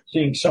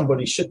 seeing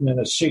somebody sitting in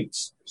a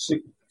seat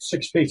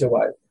 6 feet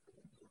away.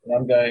 And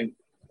I'm going,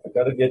 I've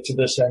got to get to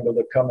this angle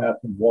to come out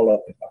and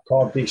wallop it. I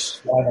can't be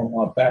lying on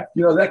my back.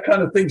 That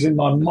kind of thing's in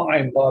my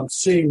mind while I'm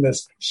seeing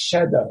this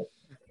shadow.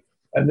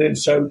 And then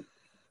so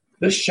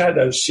this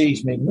shadow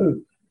sees me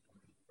move.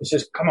 He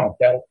says, come on,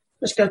 Dale,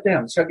 let's go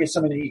down. Let's go get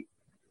something to eat.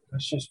 I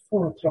says,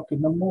 4 o'clock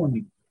in the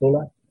morning,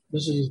 Buller.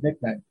 This is his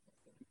nickname.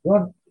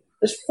 Ron,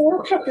 it's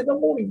 4 o'clock in the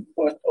morning.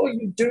 What are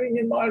you doing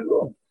in my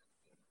room?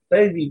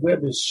 Davey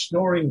Webb is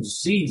snoring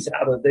Z's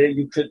out of there.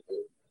 You could,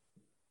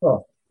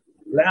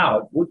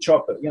 loud,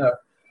 woodchopper,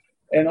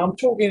 And I'm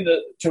talking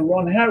to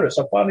Ron Harris.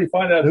 I finally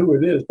find out who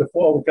it is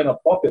before we're going to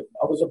pop it.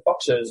 I was a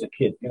boxer as a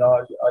kid.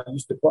 I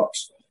used to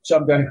box. So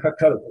I'm going, I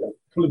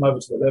pull him over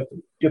to the left,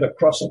 get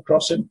across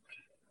him.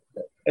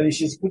 And he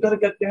says, we've got to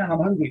get down. I'm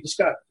hungry. Let's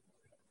go.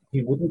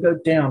 He wouldn't go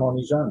down on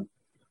his own.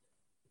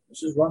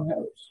 This is Ron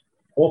Harris,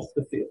 off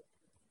the field.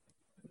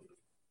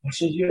 I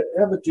said, you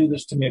ever do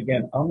this to me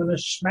again, I'm going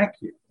to smack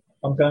you.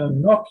 I'm going to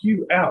knock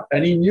you out.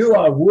 And he knew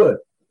I would,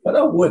 but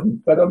I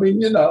wouldn't. But I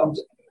mean,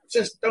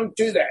 just don't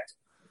do that.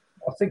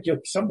 I think you're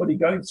somebody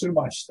going through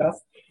my stuff.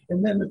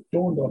 And then it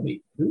dawned on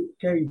me, who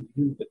gave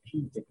you the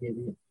key to get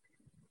in?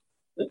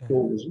 The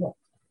door was locked.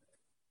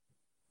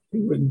 He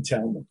wouldn't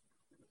tell me.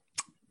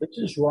 This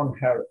is Ron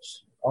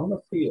Harris on the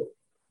field.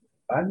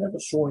 I never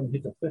saw him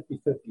hit a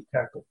 50-50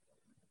 tackle.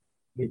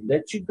 He'd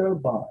let you go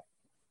by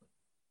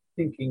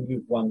thinking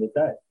you'd won the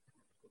day.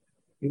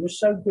 He was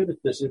so good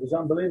at this, it was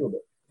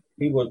unbelievable.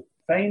 He would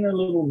feign a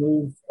little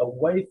move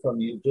away from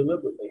you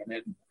deliberately and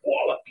then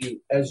wallop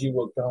you as you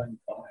were going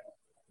by.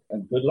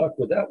 And good luck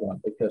with that one,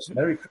 because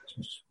Merry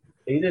Christmas.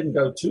 He didn't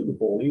go to the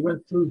ball. He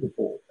went through the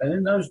ball. And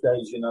in those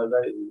days,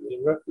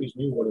 the referees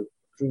knew what a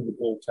through the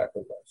ball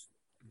tackle was.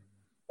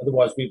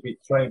 Otherwise, we'd be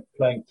playing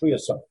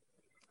three-a-side.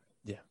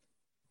 Yeah.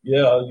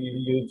 Yeah,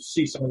 you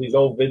see some of these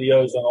old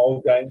videos and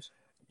old games.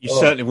 You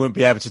certainly wouldn't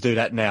be able to do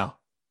that now.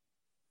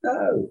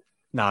 No.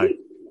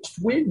 It's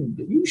wind.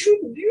 You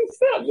shouldn't. You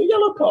found your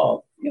yellow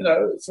card.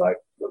 It's like,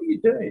 what are you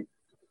doing?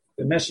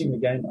 They're messing the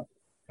game up.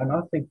 And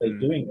I think they're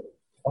doing it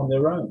on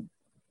their own.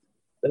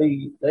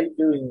 They're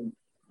doing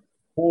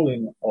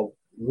calling of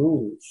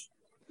rules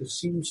that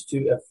seems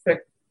to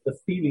affect the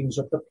feelings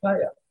of the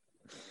player.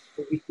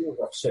 But he feels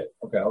upset.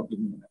 Okay, I'll give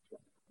him the next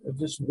one. It's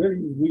just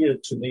very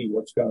weird to me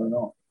what's going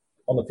on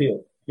the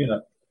field,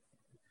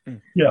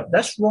 Yeah,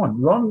 that's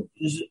Ron. Ron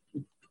is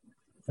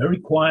very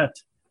quiet.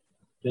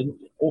 Then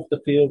off the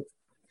field,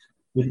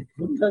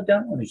 wouldn't go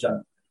down on his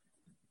own.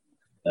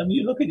 And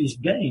you look at his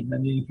game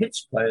and he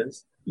hits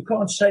players, you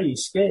can't say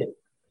he's scared.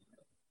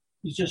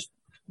 He's just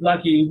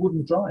like he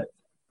wouldn't drive.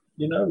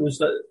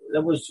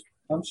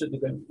 I'm sitting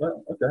there going,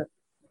 well, okay.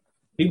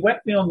 He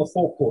whacked me on the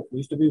forecourt. We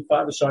used to be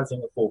five-a-sides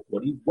on the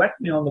forecourt. He whacked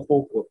me on the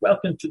forecourt.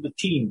 Welcome to the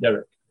team,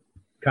 Derek,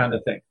 kind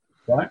of thing,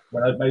 right?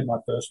 When I made my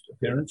first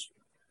appearance.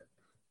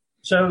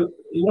 So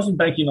he wasn't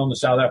banking on the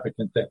South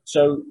African thing.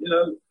 So,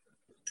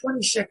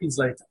 20 seconds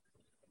later,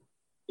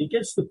 he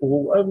gets the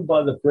ball over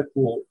by the brick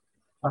wall.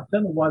 I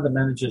don't know why the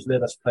managers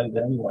let us play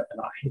there anyway,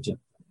 and I hit him.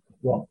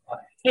 Wrong. I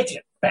hit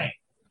him. Bang.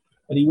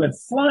 And he went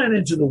flying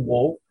into the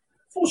wall.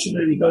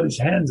 Fortunately, he got his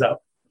hands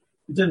up.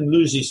 He didn't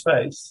lose his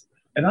face.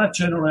 And I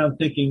turn around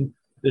thinking,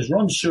 there's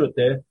Ron Stewart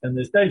there, and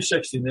there's Dave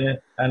Sexton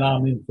there, and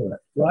I'm in for it,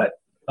 right?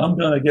 I'm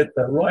going to get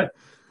the right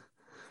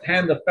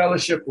hand of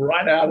fellowship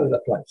right out of the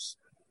place.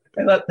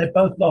 And they're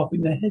both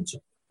laughing their heads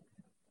off.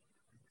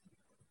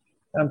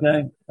 I'm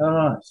going, all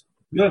right.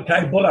 You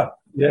okay, Buller?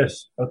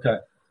 Yes, okay.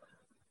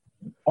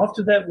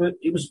 After that,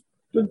 it was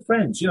good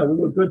friends. We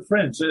were good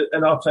friends.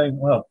 And I'm saying,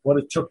 well, what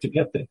it took to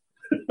get there.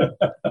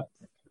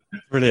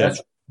 Brilliant.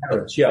 That's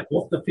Harris. Yeah,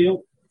 off the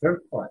field, very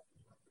quiet.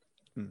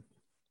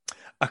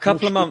 A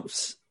couple of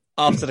months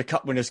after the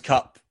Cup Winners'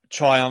 Cup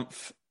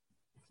triumph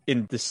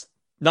in this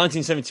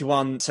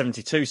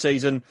 1971-72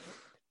 season,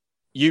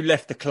 you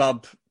left the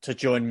club to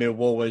join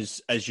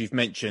Millwall, as you've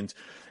mentioned.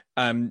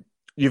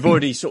 You've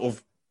already sort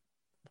of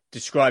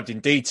described in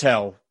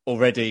detail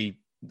already,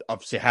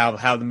 obviously,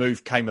 how the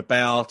move came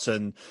about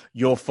and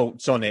your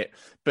thoughts on it.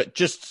 But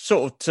just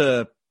sort of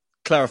to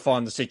clarify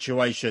on the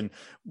situation,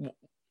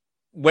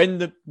 when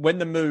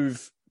the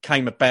move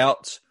came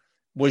about,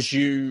 was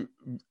you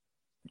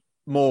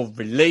more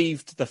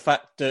relieved the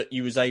fact that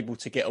you was able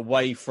to get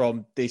away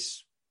from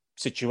this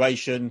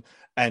situation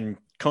and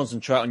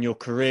concentrate on your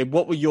career?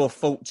 What were your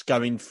thoughts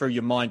going through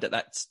your mind at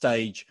that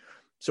stage,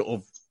 sort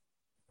of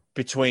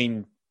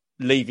between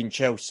leaving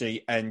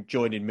Chelsea and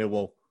joining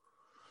Millwall?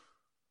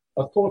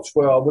 My thoughts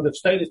were I would have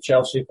stayed at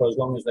Chelsea for as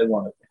long as they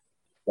wanted me,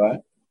 right?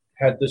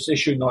 Had this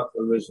issue not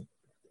arisen.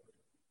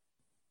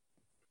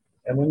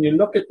 And when you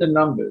look at the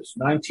numbers,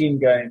 19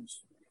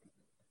 games,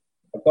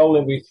 a goal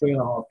every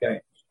 3.5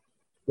 games,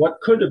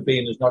 what could have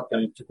been is not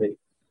going to be.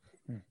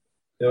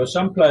 There were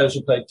some players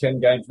who played 10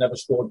 games, never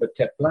scored, but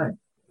kept playing.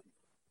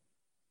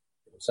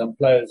 Some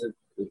players,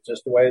 it's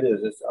just the way it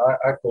is.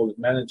 I call it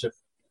manager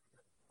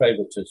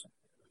favoritism,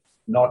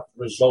 not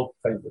result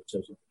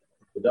favoritism.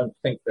 They don't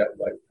think that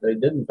way. They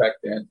didn't back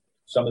then.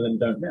 Some of them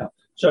don't now.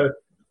 So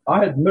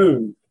I had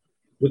moved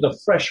with a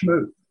fresh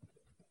move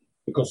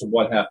because of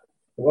what happened.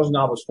 It wasn't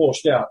I was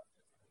forced out.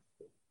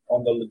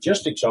 On the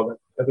logistics of it,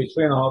 every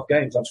 3.5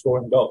 games, I'm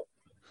scoring a goal.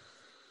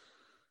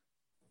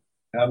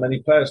 How many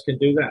players can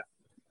do that?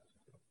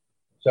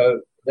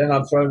 So then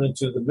I'm thrown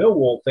into the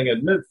Millwall thing at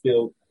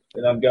midfield,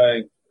 and I'm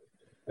going,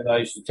 and I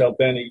used to tell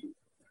Benny,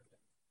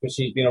 because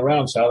he's been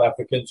around South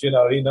Africans, he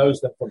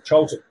knows them from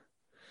Charlton.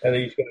 And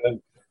he's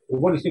going, well,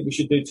 what do you think we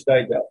should do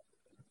today, Dale?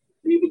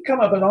 He would come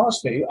up and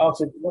ask me, I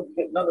said, well,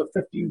 get another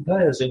 15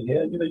 players in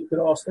here, you could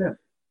ask them.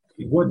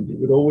 He wouldn't. He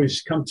would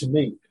always come to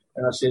me.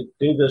 And I said,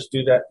 do this,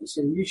 do that. He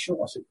said, are you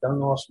sure? I said,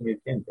 don't ask me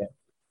again, Ben.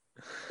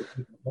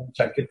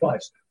 Take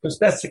advice. Because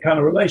that's the kind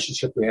of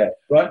relationship we had,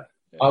 right?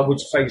 Yeah. I would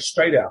say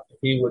straight out,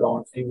 he would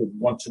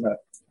want to know.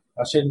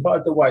 I said, and by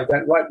the way,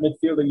 that right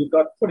midfielder you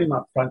got, put him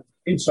up front,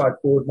 inside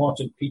forward,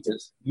 Martin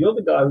Peters. You're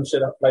the guy who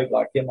said I played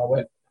like him. I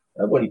went,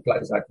 nobody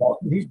plays like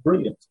Martin. He's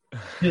brilliant.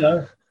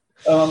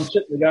 I'm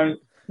sitting there going,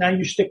 now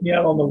you stick me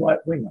out on the right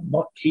wing. I'm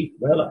not Keith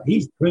Weller.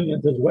 He's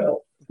brilliant as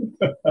well.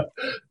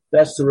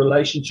 That's the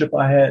relationship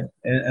I had.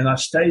 And I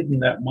stayed in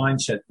that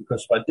mindset,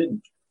 because if I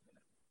didn't,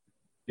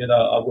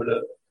 I would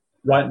have,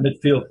 right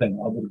midfield thing,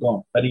 I would have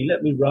gone. But he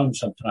let me roam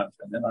sometimes,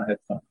 and then I had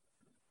fun.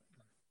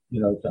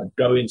 I'd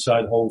go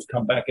inside holes,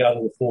 come back out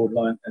of the forward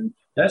line. And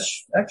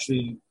that's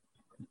actually,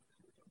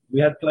 we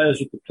had players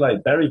who could play.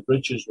 Barry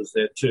Bridges was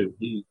there too.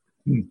 He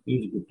was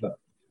a good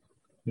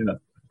player,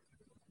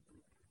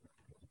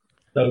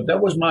 So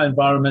that was my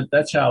environment.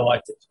 That's how I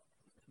liked it.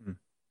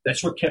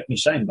 That's what kept me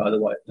sane, by the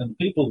way. And the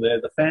people there,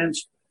 the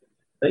fans,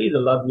 they either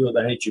love you or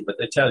they hate you, but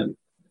they tell you.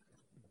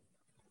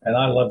 And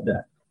I love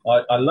that.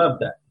 I love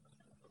that.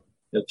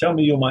 They'll tell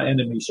me you're my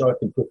enemy so I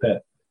can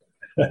prepare.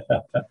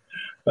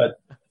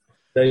 But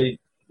they,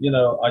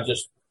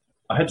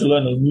 I had to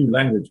learn a new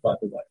language, by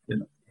the way,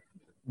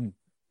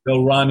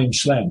 No rhyming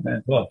slang,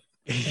 man. Well,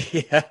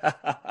 yeah.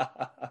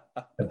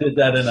 I did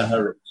that in a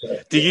hurry. So.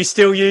 Do you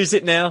still use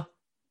it now?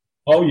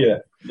 Oh, yeah.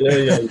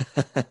 Yeah.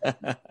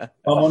 I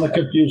want to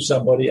confuse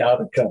somebody,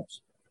 out it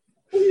comes.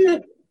 Oh, yeah.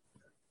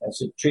 I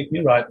said, treat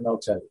me right and I'll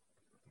tell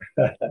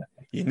you.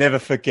 You never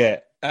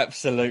forget.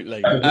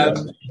 Absolutely.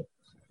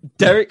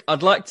 Derek,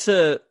 I'd like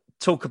to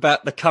talk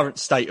about the current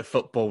state of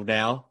football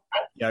now.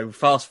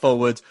 Fast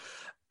forward.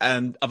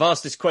 And I've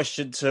asked this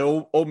question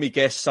to all my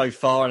guests so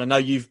far, and I know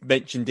you've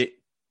mentioned it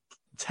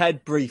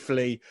tad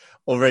briefly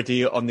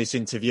already on this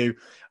interview.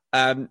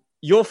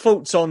 Your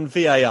thoughts on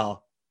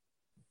VAR?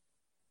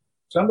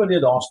 Somebody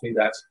had asked me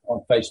that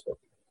on Facebook.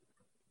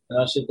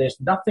 And I said, there's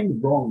nothing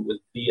wrong with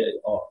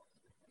VAR,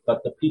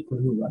 but the people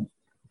who run it.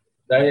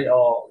 They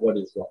are what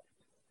is wrong.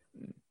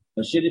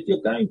 I said, if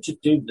you're going to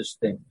do this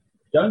thing,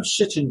 don't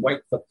sit and wait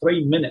for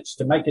 3 minutes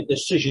to make a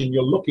decision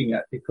you're looking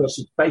at, because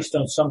it's based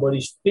on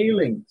somebody's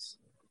feelings.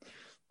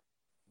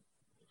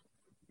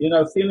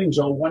 Feelings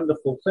are a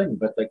wonderful thing,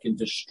 but they can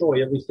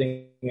destroy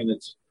everything in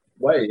its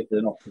way if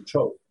they're not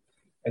controlled.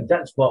 And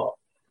that's VAR.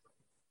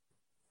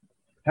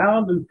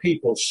 How do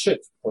people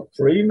sit for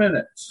 3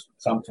 minutes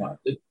sometimes?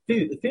 It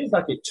feels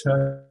like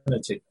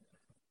eternity.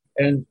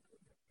 And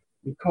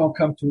you can't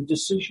come to a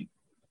decision.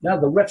 Now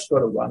the ref's got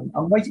to run.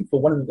 I'm waiting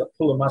for one of them to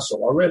pull a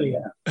muscle. I really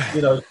am.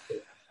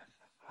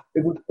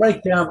 It would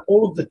break down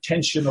all of the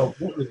tension of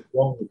what was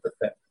wrong with the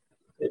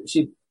thing.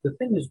 See, the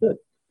thing is good,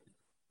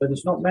 but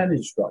it's not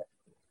managed right.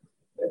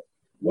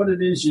 What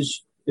it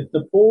is if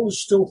the ball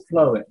is still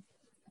flowing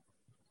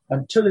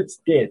until it's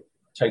dead,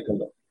 take a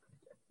look.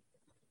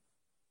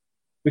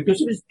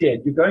 Because if it's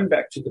dead, you're going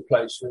back to the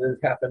place where it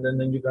happened, and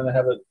then you're going to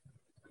have a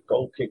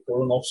goal kick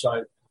or an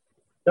offside.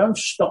 Don't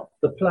stop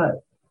the play.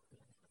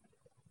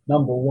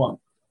 Number one.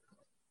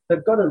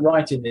 They've got it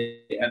right in the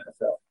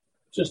NFL,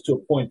 just to a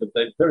point that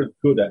they're very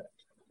good at it.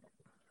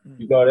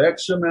 You've got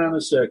X amount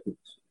of seconds.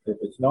 If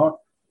it's not,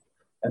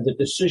 and the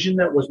decision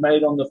that was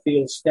made on the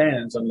field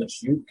stands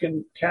unless you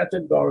can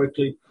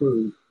categorically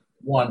prove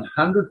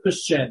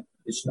 100%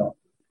 it's not.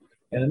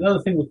 And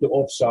another thing with the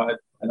offside,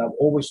 and I've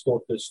always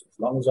thought this as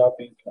long as I've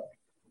been playing,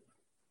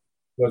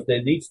 was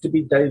there needs to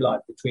be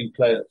daylight between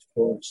players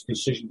for a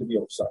decision to be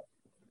offside.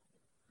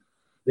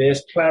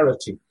 There's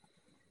clarity.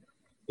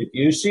 If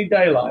you see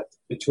daylight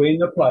between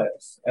the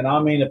players, and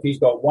I mean if he's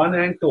got one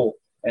ankle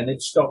and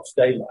it stops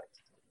daylight,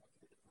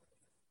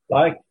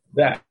 like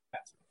that,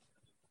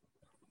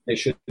 there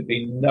should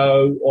be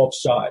no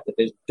offside. If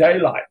there's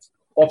daylight,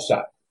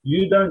 offside.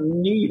 You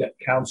don't need a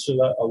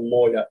counselor, a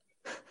lawyer,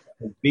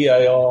 a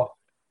VAR,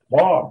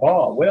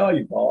 bar, where are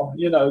you, bar?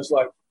 It's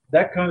like,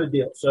 that kind of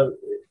deal. So,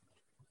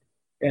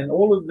 and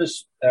all of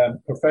this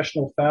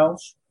professional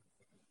fouls,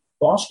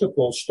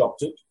 basketball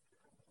stopped it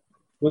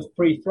with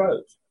free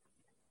throws.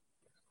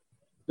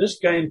 This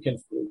game can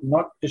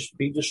not just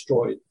be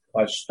destroyed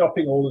by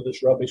stopping all of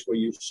this rubbish where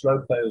you slow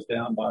players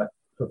down by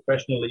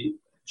professionally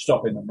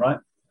stopping them, right?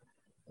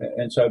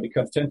 And so it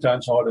becomes 10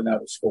 times harder now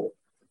to score.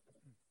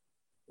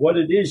 What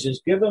it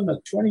is give them a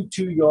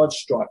 22-yard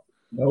strike,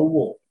 no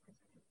wall,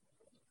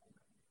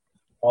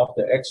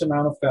 after X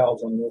amount of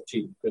fouls on your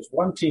team. Because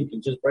one team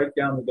can just break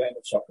down the game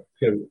of soccer,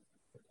 period,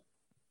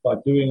 by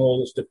doing all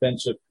this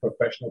defensive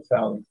professional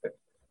fouling thing.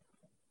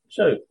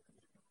 So,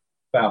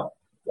 foul.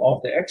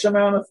 After X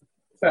amount of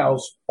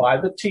fouls by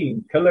the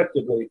team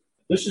collectively,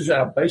 this is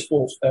how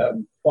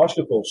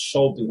basketball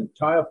solved the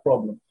entire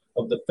problem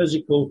of the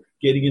physical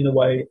getting in the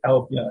way,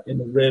 in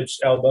the ribs,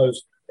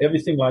 elbows,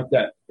 everything like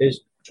that.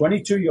 Is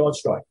 22-yard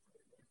strike,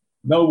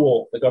 no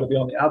wall. They've got to be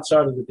on the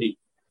outside of the D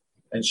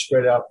and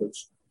spread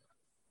outwards.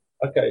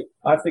 Okay,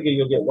 I figure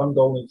you'll get 1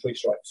 goal in 3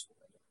 strikes.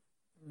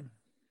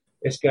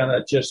 It's going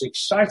to just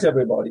excite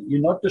everybody.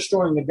 You're not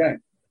destroying the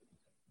game,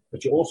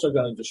 but you're also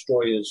going to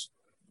destroy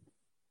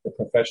the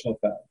professional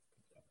foul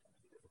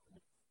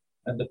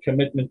and the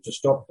commitment to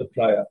stop the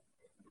player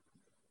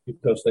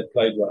because they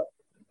played well.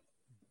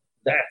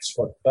 That's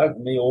what bugged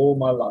me all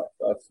my life.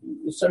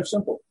 It's so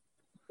simple.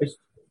 It's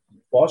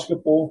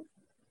basketball.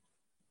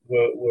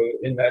 We're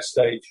in that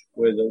stage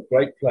where the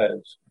great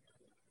players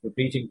were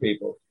beating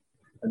people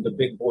and the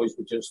big boys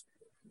were just,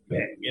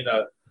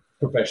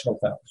 professional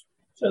fouls.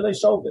 So they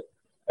solved it.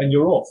 And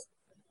you're off.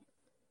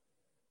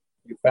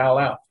 You foul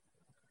out.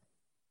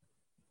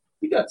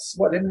 You got,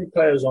 how many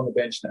players on the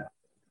bench now?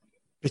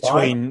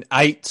 Between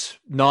 8,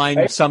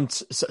 9,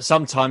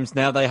 sometimes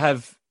now they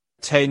have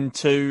 10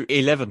 to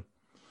 11.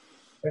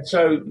 And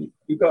so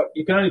you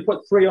can only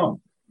put 3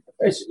 on.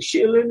 It's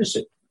sheer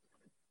lunacy.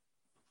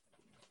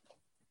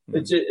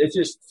 It's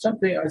just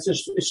something.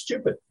 It's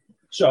stupid.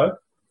 So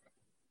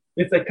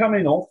if they're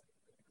coming off,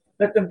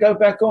 let them go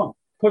back on.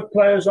 Put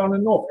players on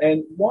and off.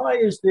 And why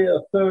is there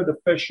a fourth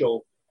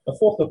official?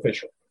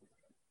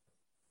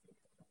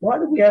 Why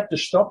do we have to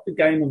stop the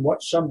game and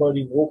watch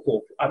somebody walk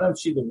off? I don't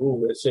see the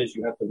rule that says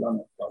you have to run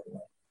it, by the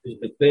way.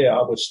 But there,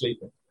 I was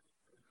sleeping.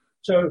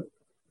 So,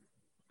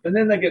 and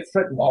then they get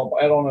threatened. I'll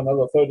add on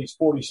another 30,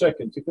 40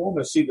 seconds. You can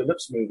almost see the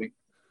lips moving.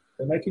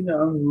 They're making their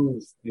own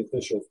rules, the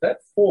officials. That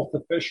fourth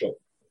official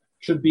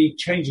should be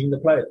changing the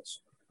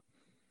players.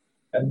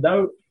 And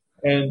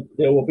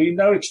there will be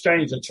no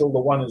exchange until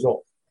the one is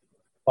off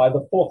by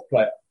the fourth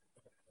player.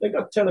 They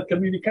got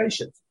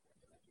telecommunications.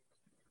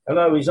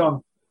 Hello, he's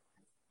on.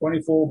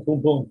 24,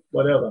 boom, boom,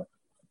 whatever.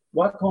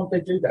 Why can't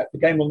they do that? The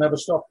game will never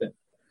stop then.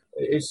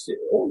 It's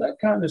all that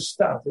kind of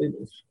stuff.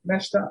 It's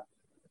messed up.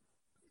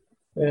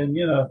 And,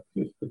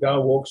 if the guy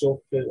walks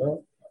off, there's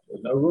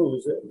no rule,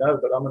 is there? No,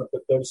 but I'm going to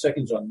put 30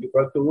 seconds on. You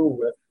broke the rule,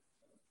 ref.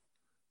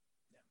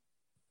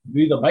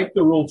 You either make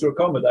the rule to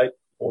accommodate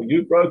or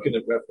you've broken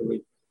it,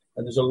 referee.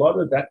 And there's a lot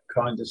of that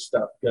kind of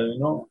stuff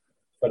going on.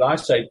 But I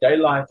say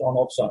daylight on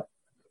offside.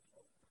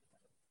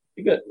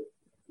 You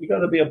got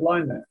to be a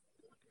blind man.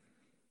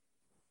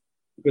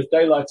 Because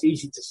daylight's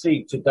easy to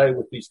see today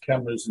with these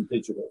cameras and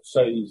digital. It's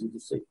so easy to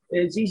see.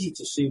 It's easy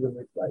to see when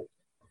they play.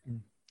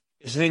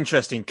 It's an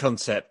interesting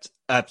concept,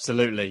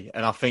 absolutely.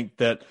 And I think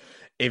that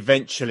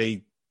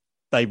eventually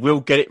they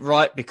will get it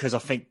right because I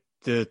think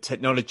the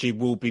technology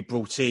will be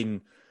brought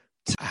in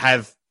to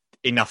have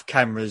enough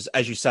cameras,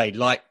 as you say,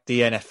 like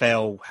the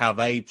NFL, how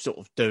they sort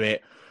of do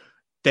it.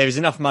 There is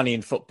enough money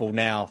in football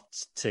now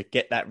to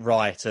get that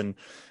right. And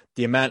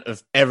the amount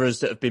of errors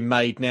that have been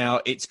made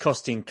now, it's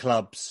costing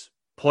clubs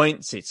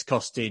points, it's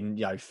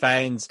costing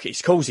fans,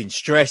 it's causing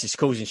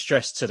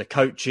stress to the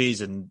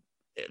coaches, and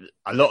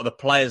a lot of the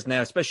players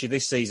now, especially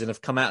this season,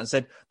 have come out and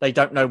said they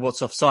don't know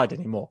what's offside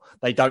anymore.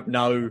 They don't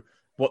know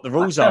what the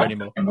rules are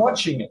anymore. I'm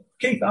watching it,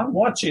 Keith. I'm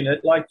watching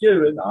it like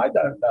you, and I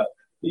don't know.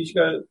 You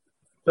go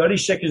 30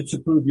 seconds to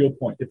prove your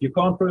point. If you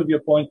can't prove your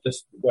point,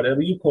 this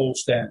whatever you call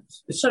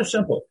stands. It's so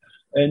simple.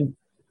 And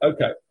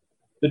okay,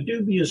 the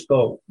dubious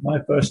goal, my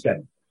first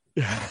game.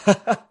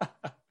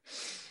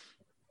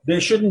 There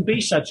shouldn't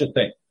be such a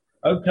thing.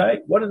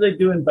 Okay, what do they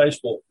do in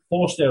baseball?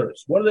 Forced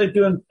errors. What are they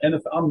doing? And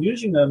if I'm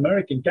using the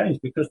American games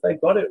because they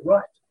got it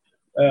right.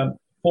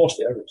 Forced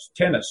errors.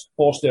 Tennis,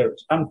 forced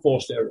errors,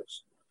 unforced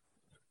errors.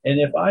 And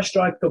if I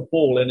strike a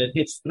ball and it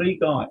hits 3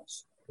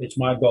 guys, it's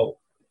my goal.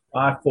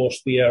 I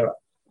forced the error.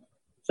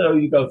 So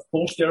you go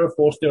forced error,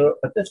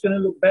 but that's going to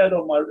look bad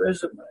on my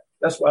resume.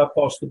 That's why I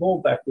passed the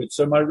ball backwards.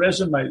 So my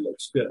resume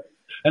looks good.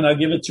 And I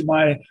give it to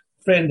my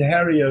friend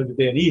Harry over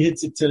there, and he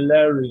hits it to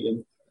Larry.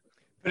 And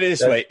put it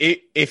this way,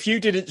 if you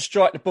didn't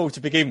strike the ball to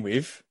begin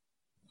with,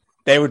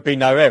 there would be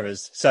no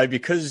errors. So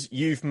because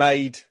you've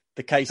made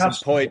the case in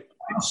point...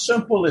 How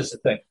simple is the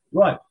thing?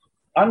 Right.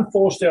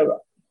 Unforced error.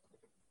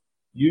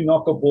 You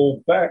knock a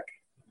ball back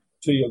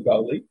to your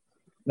goalie.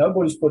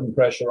 Nobody's putting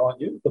pressure on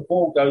you. The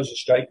ball goes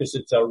astray because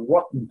it's a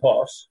rotten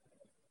pass.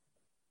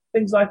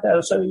 Things like that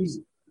are so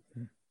easy.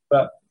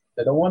 But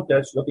they don't want that.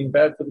 It's looking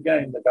bad for the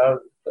game.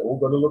 They all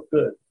got to look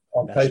good.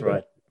 on That's paper.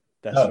 right.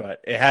 That's right.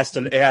 It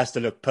has to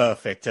look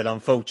perfect. And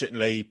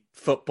unfortunately,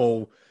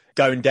 football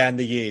going down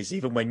the years,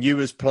 even when you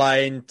was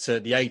playing to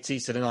the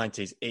 80s to the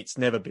 90s, it's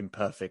never been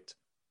perfect.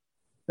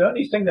 The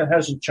only thing that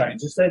hasn't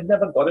changed is they've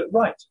never got it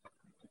right.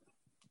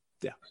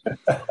 Yeah,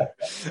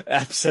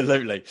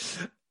 absolutely.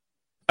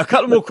 A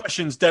couple more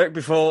questions, Derek,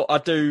 before I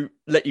do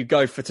let you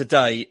go for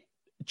today.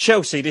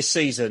 Chelsea this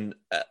season,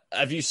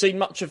 have you seen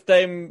much of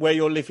them where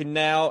you're living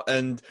now?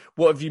 And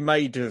what have you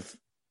made of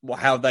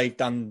how they've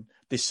done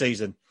this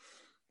season?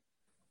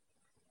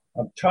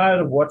 I'm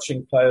tired of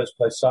watching players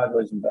play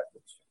sideways and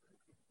backwards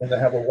when they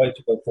have a way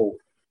to go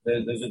forward.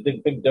 There's a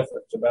big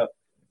difference about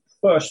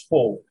first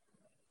forward.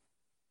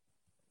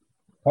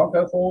 Can't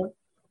go forward.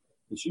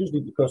 It's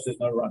usually because there's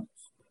no runners.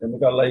 Then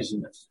we've got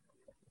laziness.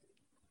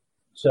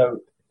 So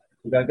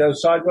we're going to go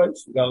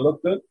sideways. We're going to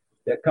look good.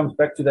 That comes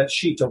back to that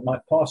sheet of my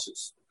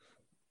passes.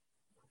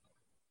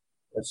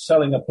 That's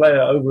selling a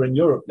player over in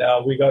Europe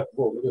now. We got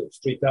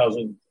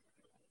 3,000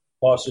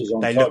 passes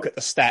on They target. look at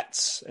the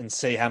stats and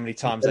see how many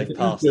times they've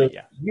passed it.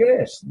 Yeah.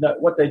 Yes. No,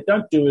 what they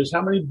don't do is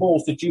how many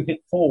balls did you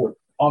hit forward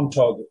on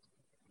target?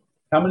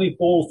 How many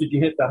balls did you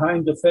hit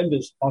behind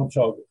defenders on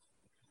target?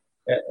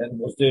 And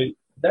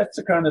that's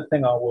the kind of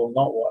thing I will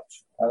not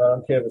watch. I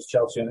don't care if it's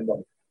Chelsea or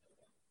anybody.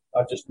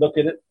 I just look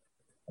at it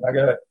and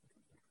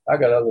I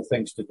got other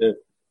things to do.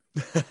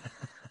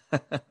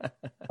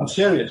 I'm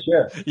serious,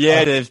 yeah.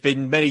 Yeah, there's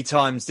been many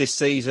times this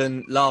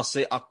season, last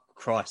season, oh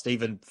Christ,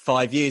 even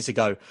 5 years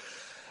ago,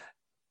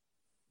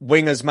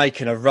 Winger's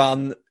making a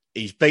run,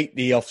 he's beat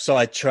the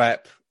offside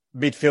trap,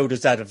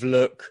 midfielders out of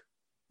look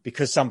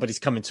because somebody's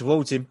coming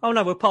towards him. Oh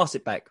no, we'll pass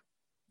it back.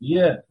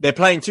 Yeah. They're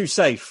playing too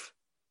safe.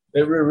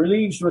 It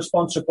relieves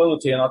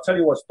responsibility, and I'll tell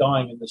you what's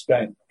dying in this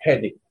game.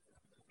 Heading.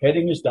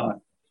 Heading is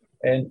dying.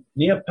 And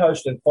near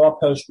post and far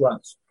post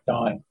runs,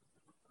 dying.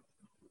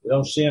 We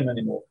don't see them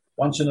anymore.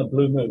 Once in a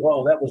blue moon.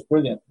 Oh, that was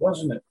brilliant,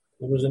 wasn't it?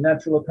 It was a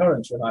natural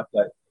occurrence when I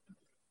played.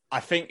 I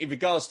think in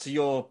regards to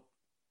your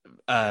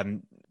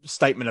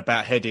statement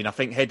about heading, I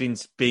think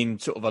heading's been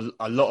sort of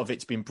a lot of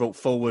it's been brought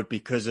forward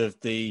because of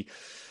the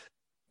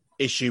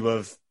issue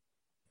of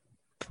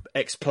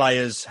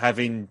ex-players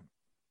having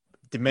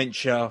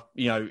dementia.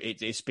 You know,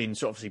 it's been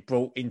sort of obviously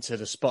brought into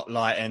the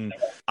spotlight, and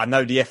I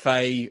know the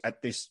FA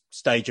at this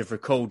stage of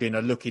recording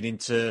are looking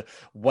into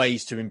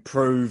ways to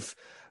improve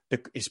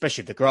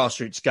especially the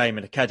grassroots game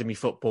and academy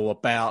football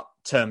about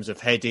terms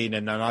of heading.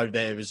 And I know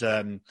there was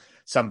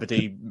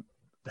somebody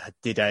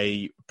did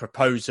a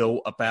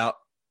proposal about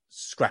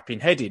scrapping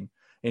heading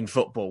in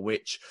football,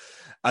 which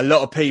a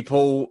lot of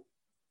people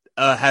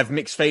have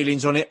mixed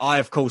feelings on it. I,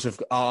 of course,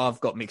 I've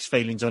got mixed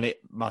feelings on it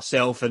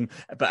myself.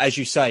 But as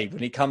you say,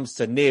 when it comes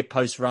to near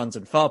post runs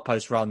and far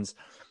post runs,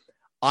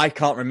 I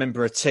can't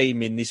remember a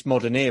team in this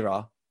modern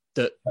era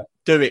that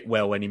do it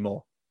well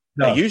anymore.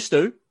 No. They used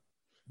to.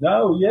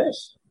 No,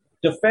 yes.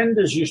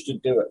 Defenders used to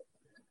do it.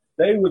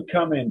 They would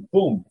come in,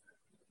 boom.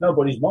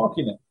 Nobody's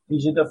marking him.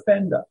 He's a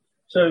defender.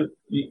 So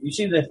you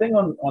see, the thing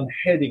on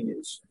heading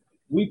is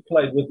we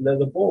played with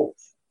leather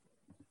balls.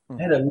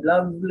 They had a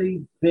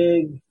lovely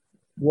big,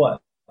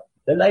 what?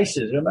 The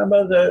laces.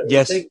 Remember the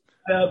yes. big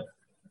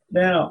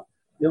now,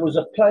 there was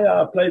a player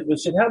I played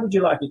with said, how would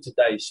you like it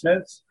today,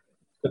 Smith?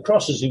 The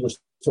crosses he was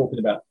talking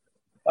about.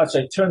 I'd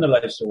say, turn the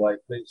lace away,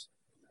 please.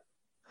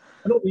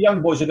 And all the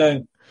young boys are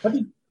going, what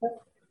did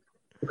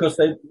because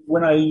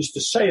when I used to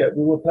say it,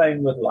 we were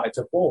playing with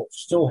lighter balls,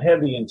 still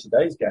heavy in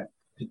today's game.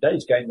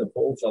 Today's game, the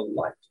balls are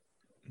light.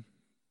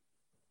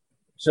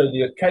 So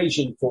the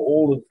occasion for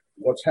all of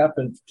what's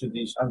happened to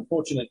these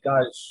unfortunate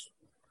guys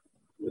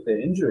with their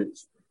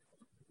injuries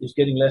is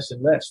getting less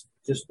and less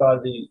just by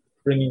the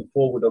bringing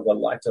forward of a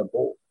lighter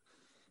ball.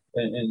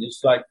 And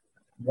it's like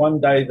one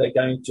day they're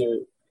going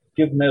to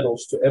give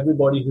medals to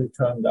everybody who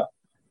turned up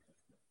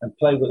and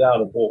play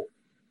without a ball.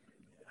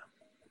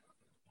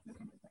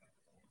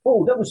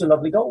 Oh, that was a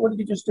lovely goal. What did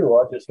you just do?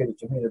 I just hit it.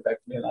 You hit it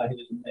back to me and I hit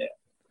it in there.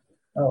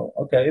 Oh,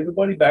 okay.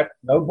 Everybody back.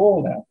 No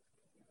ball now.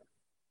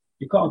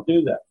 You can't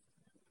do that.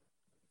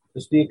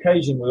 It's the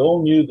occasion. We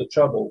all knew the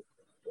trouble,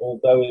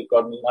 although it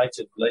got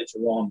enlightened later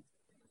on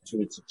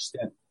to its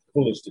extent,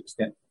 fullest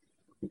extent,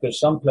 because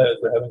some players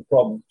were having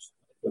problems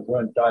that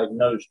weren't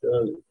diagnosed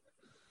early.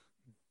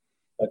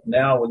 But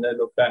now when they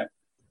look back,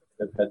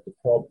 they've had the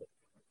problem.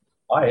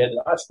 I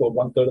scored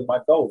 1/3 of my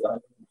goals,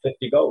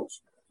 150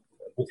 goals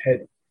with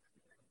heading.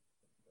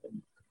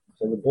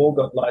 So the ball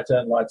got lighter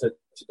and lighter.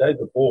 Today,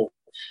 the ball,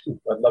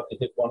 I'd love to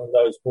hit one of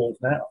those balls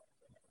now.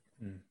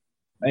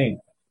 Man,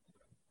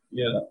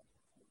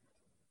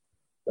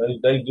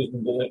 they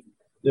didn't do it.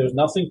 There was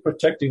nothing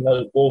protecting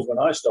those balls when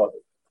I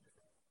started.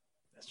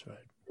 That's right.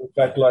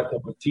 Back like a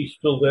Matisse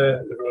still there.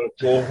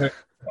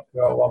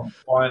 I'm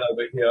fine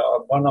over here.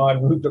 One eye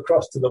moved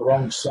across to the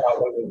wrong side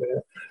over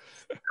there.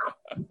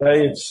 But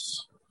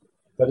it's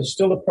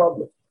still a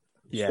problem.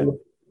 Yeah.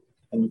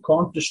 And you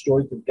can't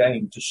destroy the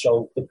game to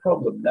solve the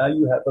problem. Now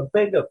you have a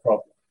bigger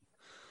problem.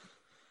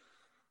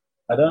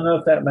 I don't know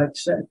if that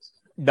makes sense.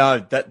 No,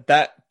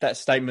 that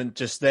statement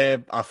just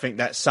there, I think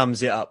that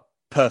sums it up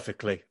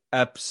perfectly.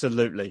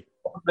 Absolutely.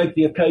 make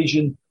the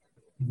occasion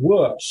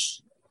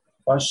worse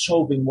by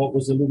solving what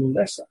was a little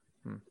lesser.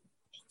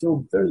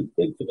 Still very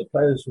big for the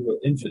players who were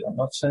injured. I'm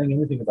not saying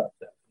anything about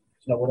that.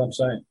 That's not what I'm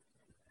saying.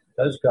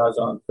 Those guys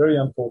are very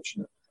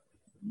unfortunate.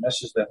 It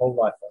messes their whole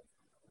life up.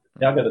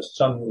 Now I've got a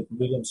son with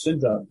Williams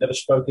syndrome, never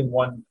spoken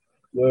one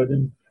word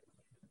in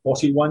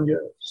 41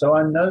 years. So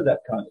I know that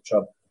kind of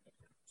trouble.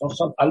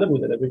 I live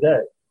with it every day.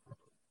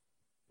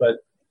 But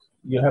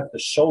you have to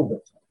solve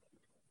it.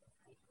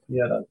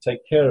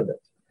 Take care of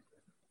it.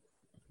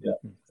 Yeah.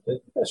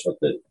 That's what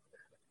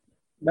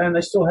man,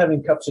 they're still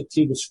having cups of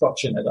tea with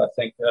scotch in it, I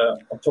think.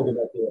 I'm talking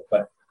about the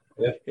FA.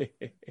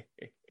 Yeah.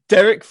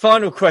 Derek,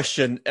 final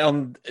question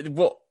on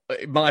what,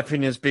 in my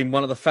opinion, has been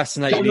one of the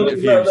fascinating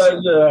interviews.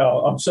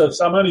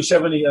 I'm only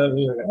 70.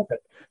 Okay.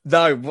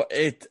 No,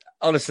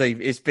 honestly,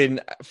 it's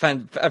been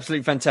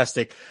absolutely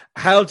fantastic.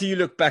 How do you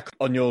look back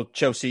on your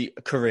Chelsea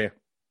career?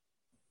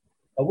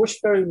 I wish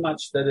very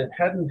much that it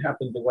hadn't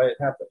happened the way it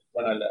happened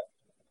when I left.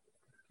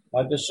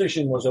 My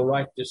decision was a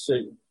right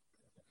decision.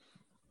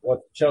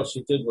 What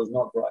Chelsea did was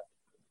not right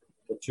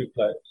for two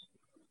players.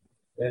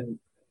 And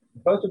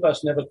both of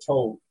us never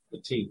told the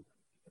team.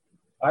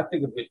 I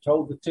think if we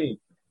told the team,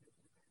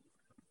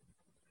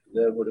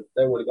 they would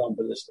have gone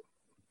ballistic.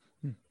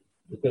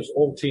 Because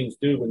all teams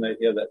do when they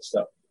hear that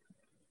stuff.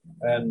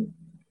 And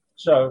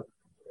so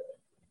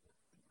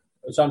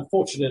it's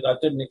unfortunate I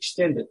didn't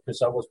extend it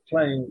because I was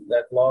playing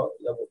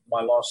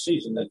my last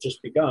season that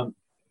just begun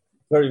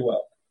very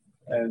well.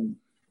 And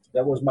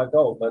that was my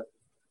goal. But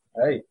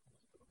hey,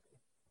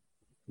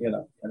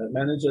 and the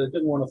manager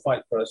didn't want to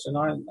fight for us. And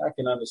I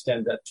can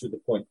understand that to the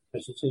point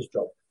because it's his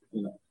job.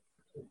 It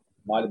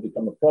might have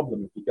become a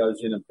problem if he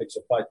goes in and picks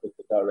a fight with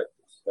the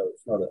directors. So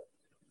it's not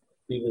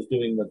he was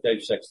doing what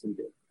Dave Sexton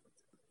did.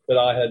 But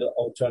I had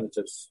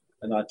alternatives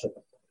and I took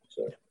them.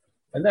 So,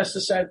 and that's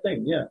the sad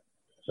thing, yeah.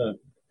 So,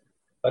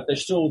 but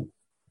there's still,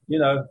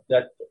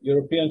 that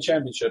European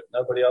Championship.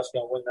 Nobody else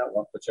can win that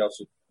one for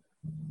Chelsea.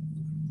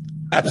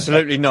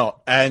 Absolutely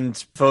not. And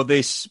for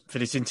this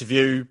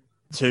interview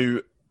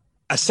to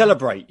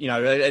celebrate,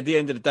 at the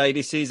end of the day,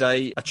 this is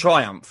a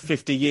triumph.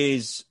 50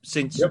 years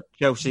since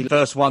Chelsea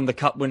first won the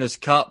Cup Winners'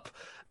 Cup.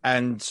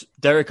 And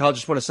Derek, I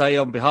just want to say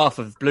on behalf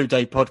of Blue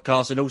Day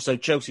Podcast and also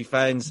Chelsea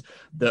fans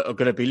that are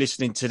going to be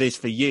listening to this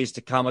for years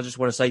to come, I just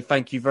want to say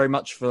thank you very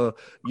much for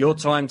your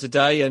time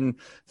today and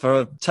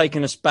for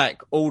taking us back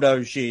all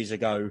those years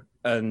ago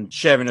and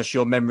sharing us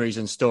your memories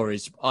and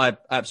stories. I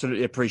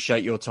absolutely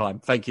appreciate your time.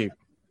 Thank you.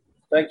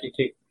 Thank you,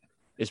 Keith.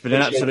 It's been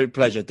an absolute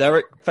pleasure.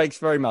 Derek, thanks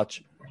very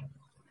much.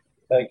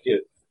 Thank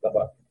you.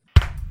 Bye-bye.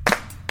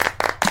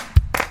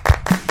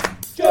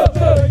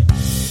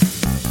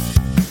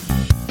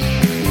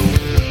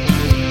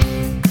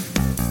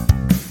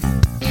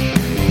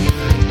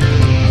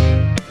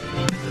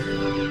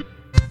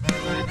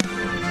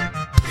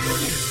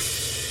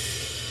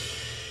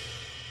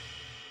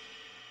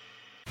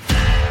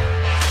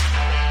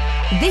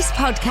 This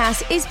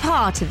podcast is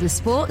part of the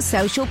Sports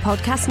Social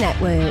Podcast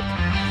Network.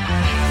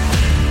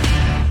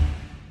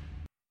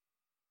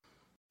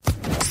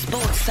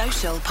 Sports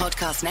Social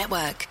Podcast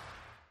Network.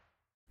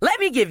 Let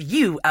me give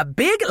you a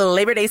big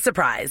Labor Day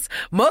surprise.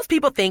 Most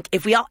people think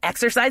if we all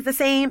exercise the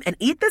same and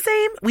eat the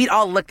same, we'd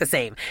all look the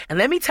same. And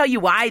let me tell you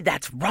why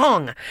that's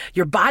wrong.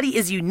 Your body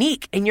is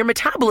unique and your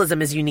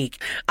metabolism is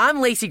unique. I'm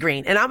Lacey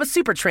Green and I'm a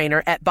super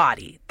trainer at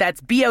Body.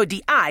 That's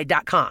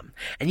BODI.com.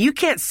 And you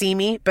can't see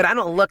me, but I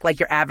don't look like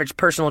your average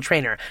personal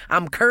trainer.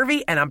 I'm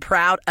curvy and I'm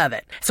proud of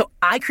it. So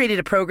I created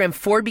a program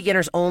for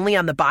beginners only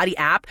on the Body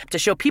app to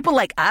show people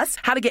like us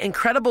how to get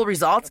incredible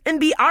results and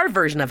be our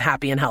version of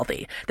happy and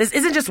healthy. This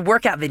isn't just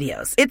workout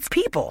videos. It's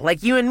people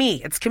like you and me.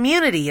 It's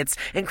community. It's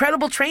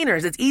incredible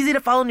trainers. It's easy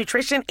to follow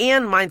nutrition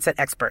and mindset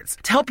experts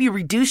to help you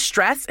reduce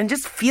stress and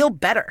just feel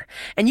better.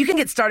 And you can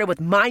get started with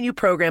my new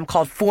program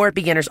called For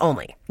Beginners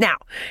Only. Now,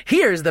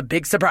 here's the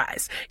big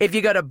surprise. If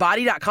you go to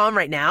body.com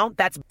right now,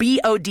 that's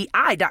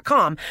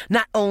BODI.com,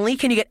 not only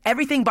can you get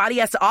everything Body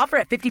has to offer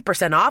at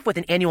 50% off with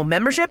an annual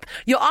membership,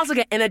 you'll also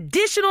get an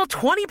additional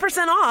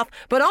 20% off,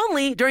 but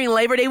only during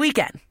Labor Day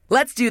weekend.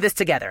 Let's do this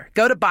together.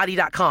 Go to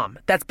body.com.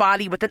 That's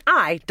body with an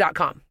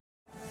I.com.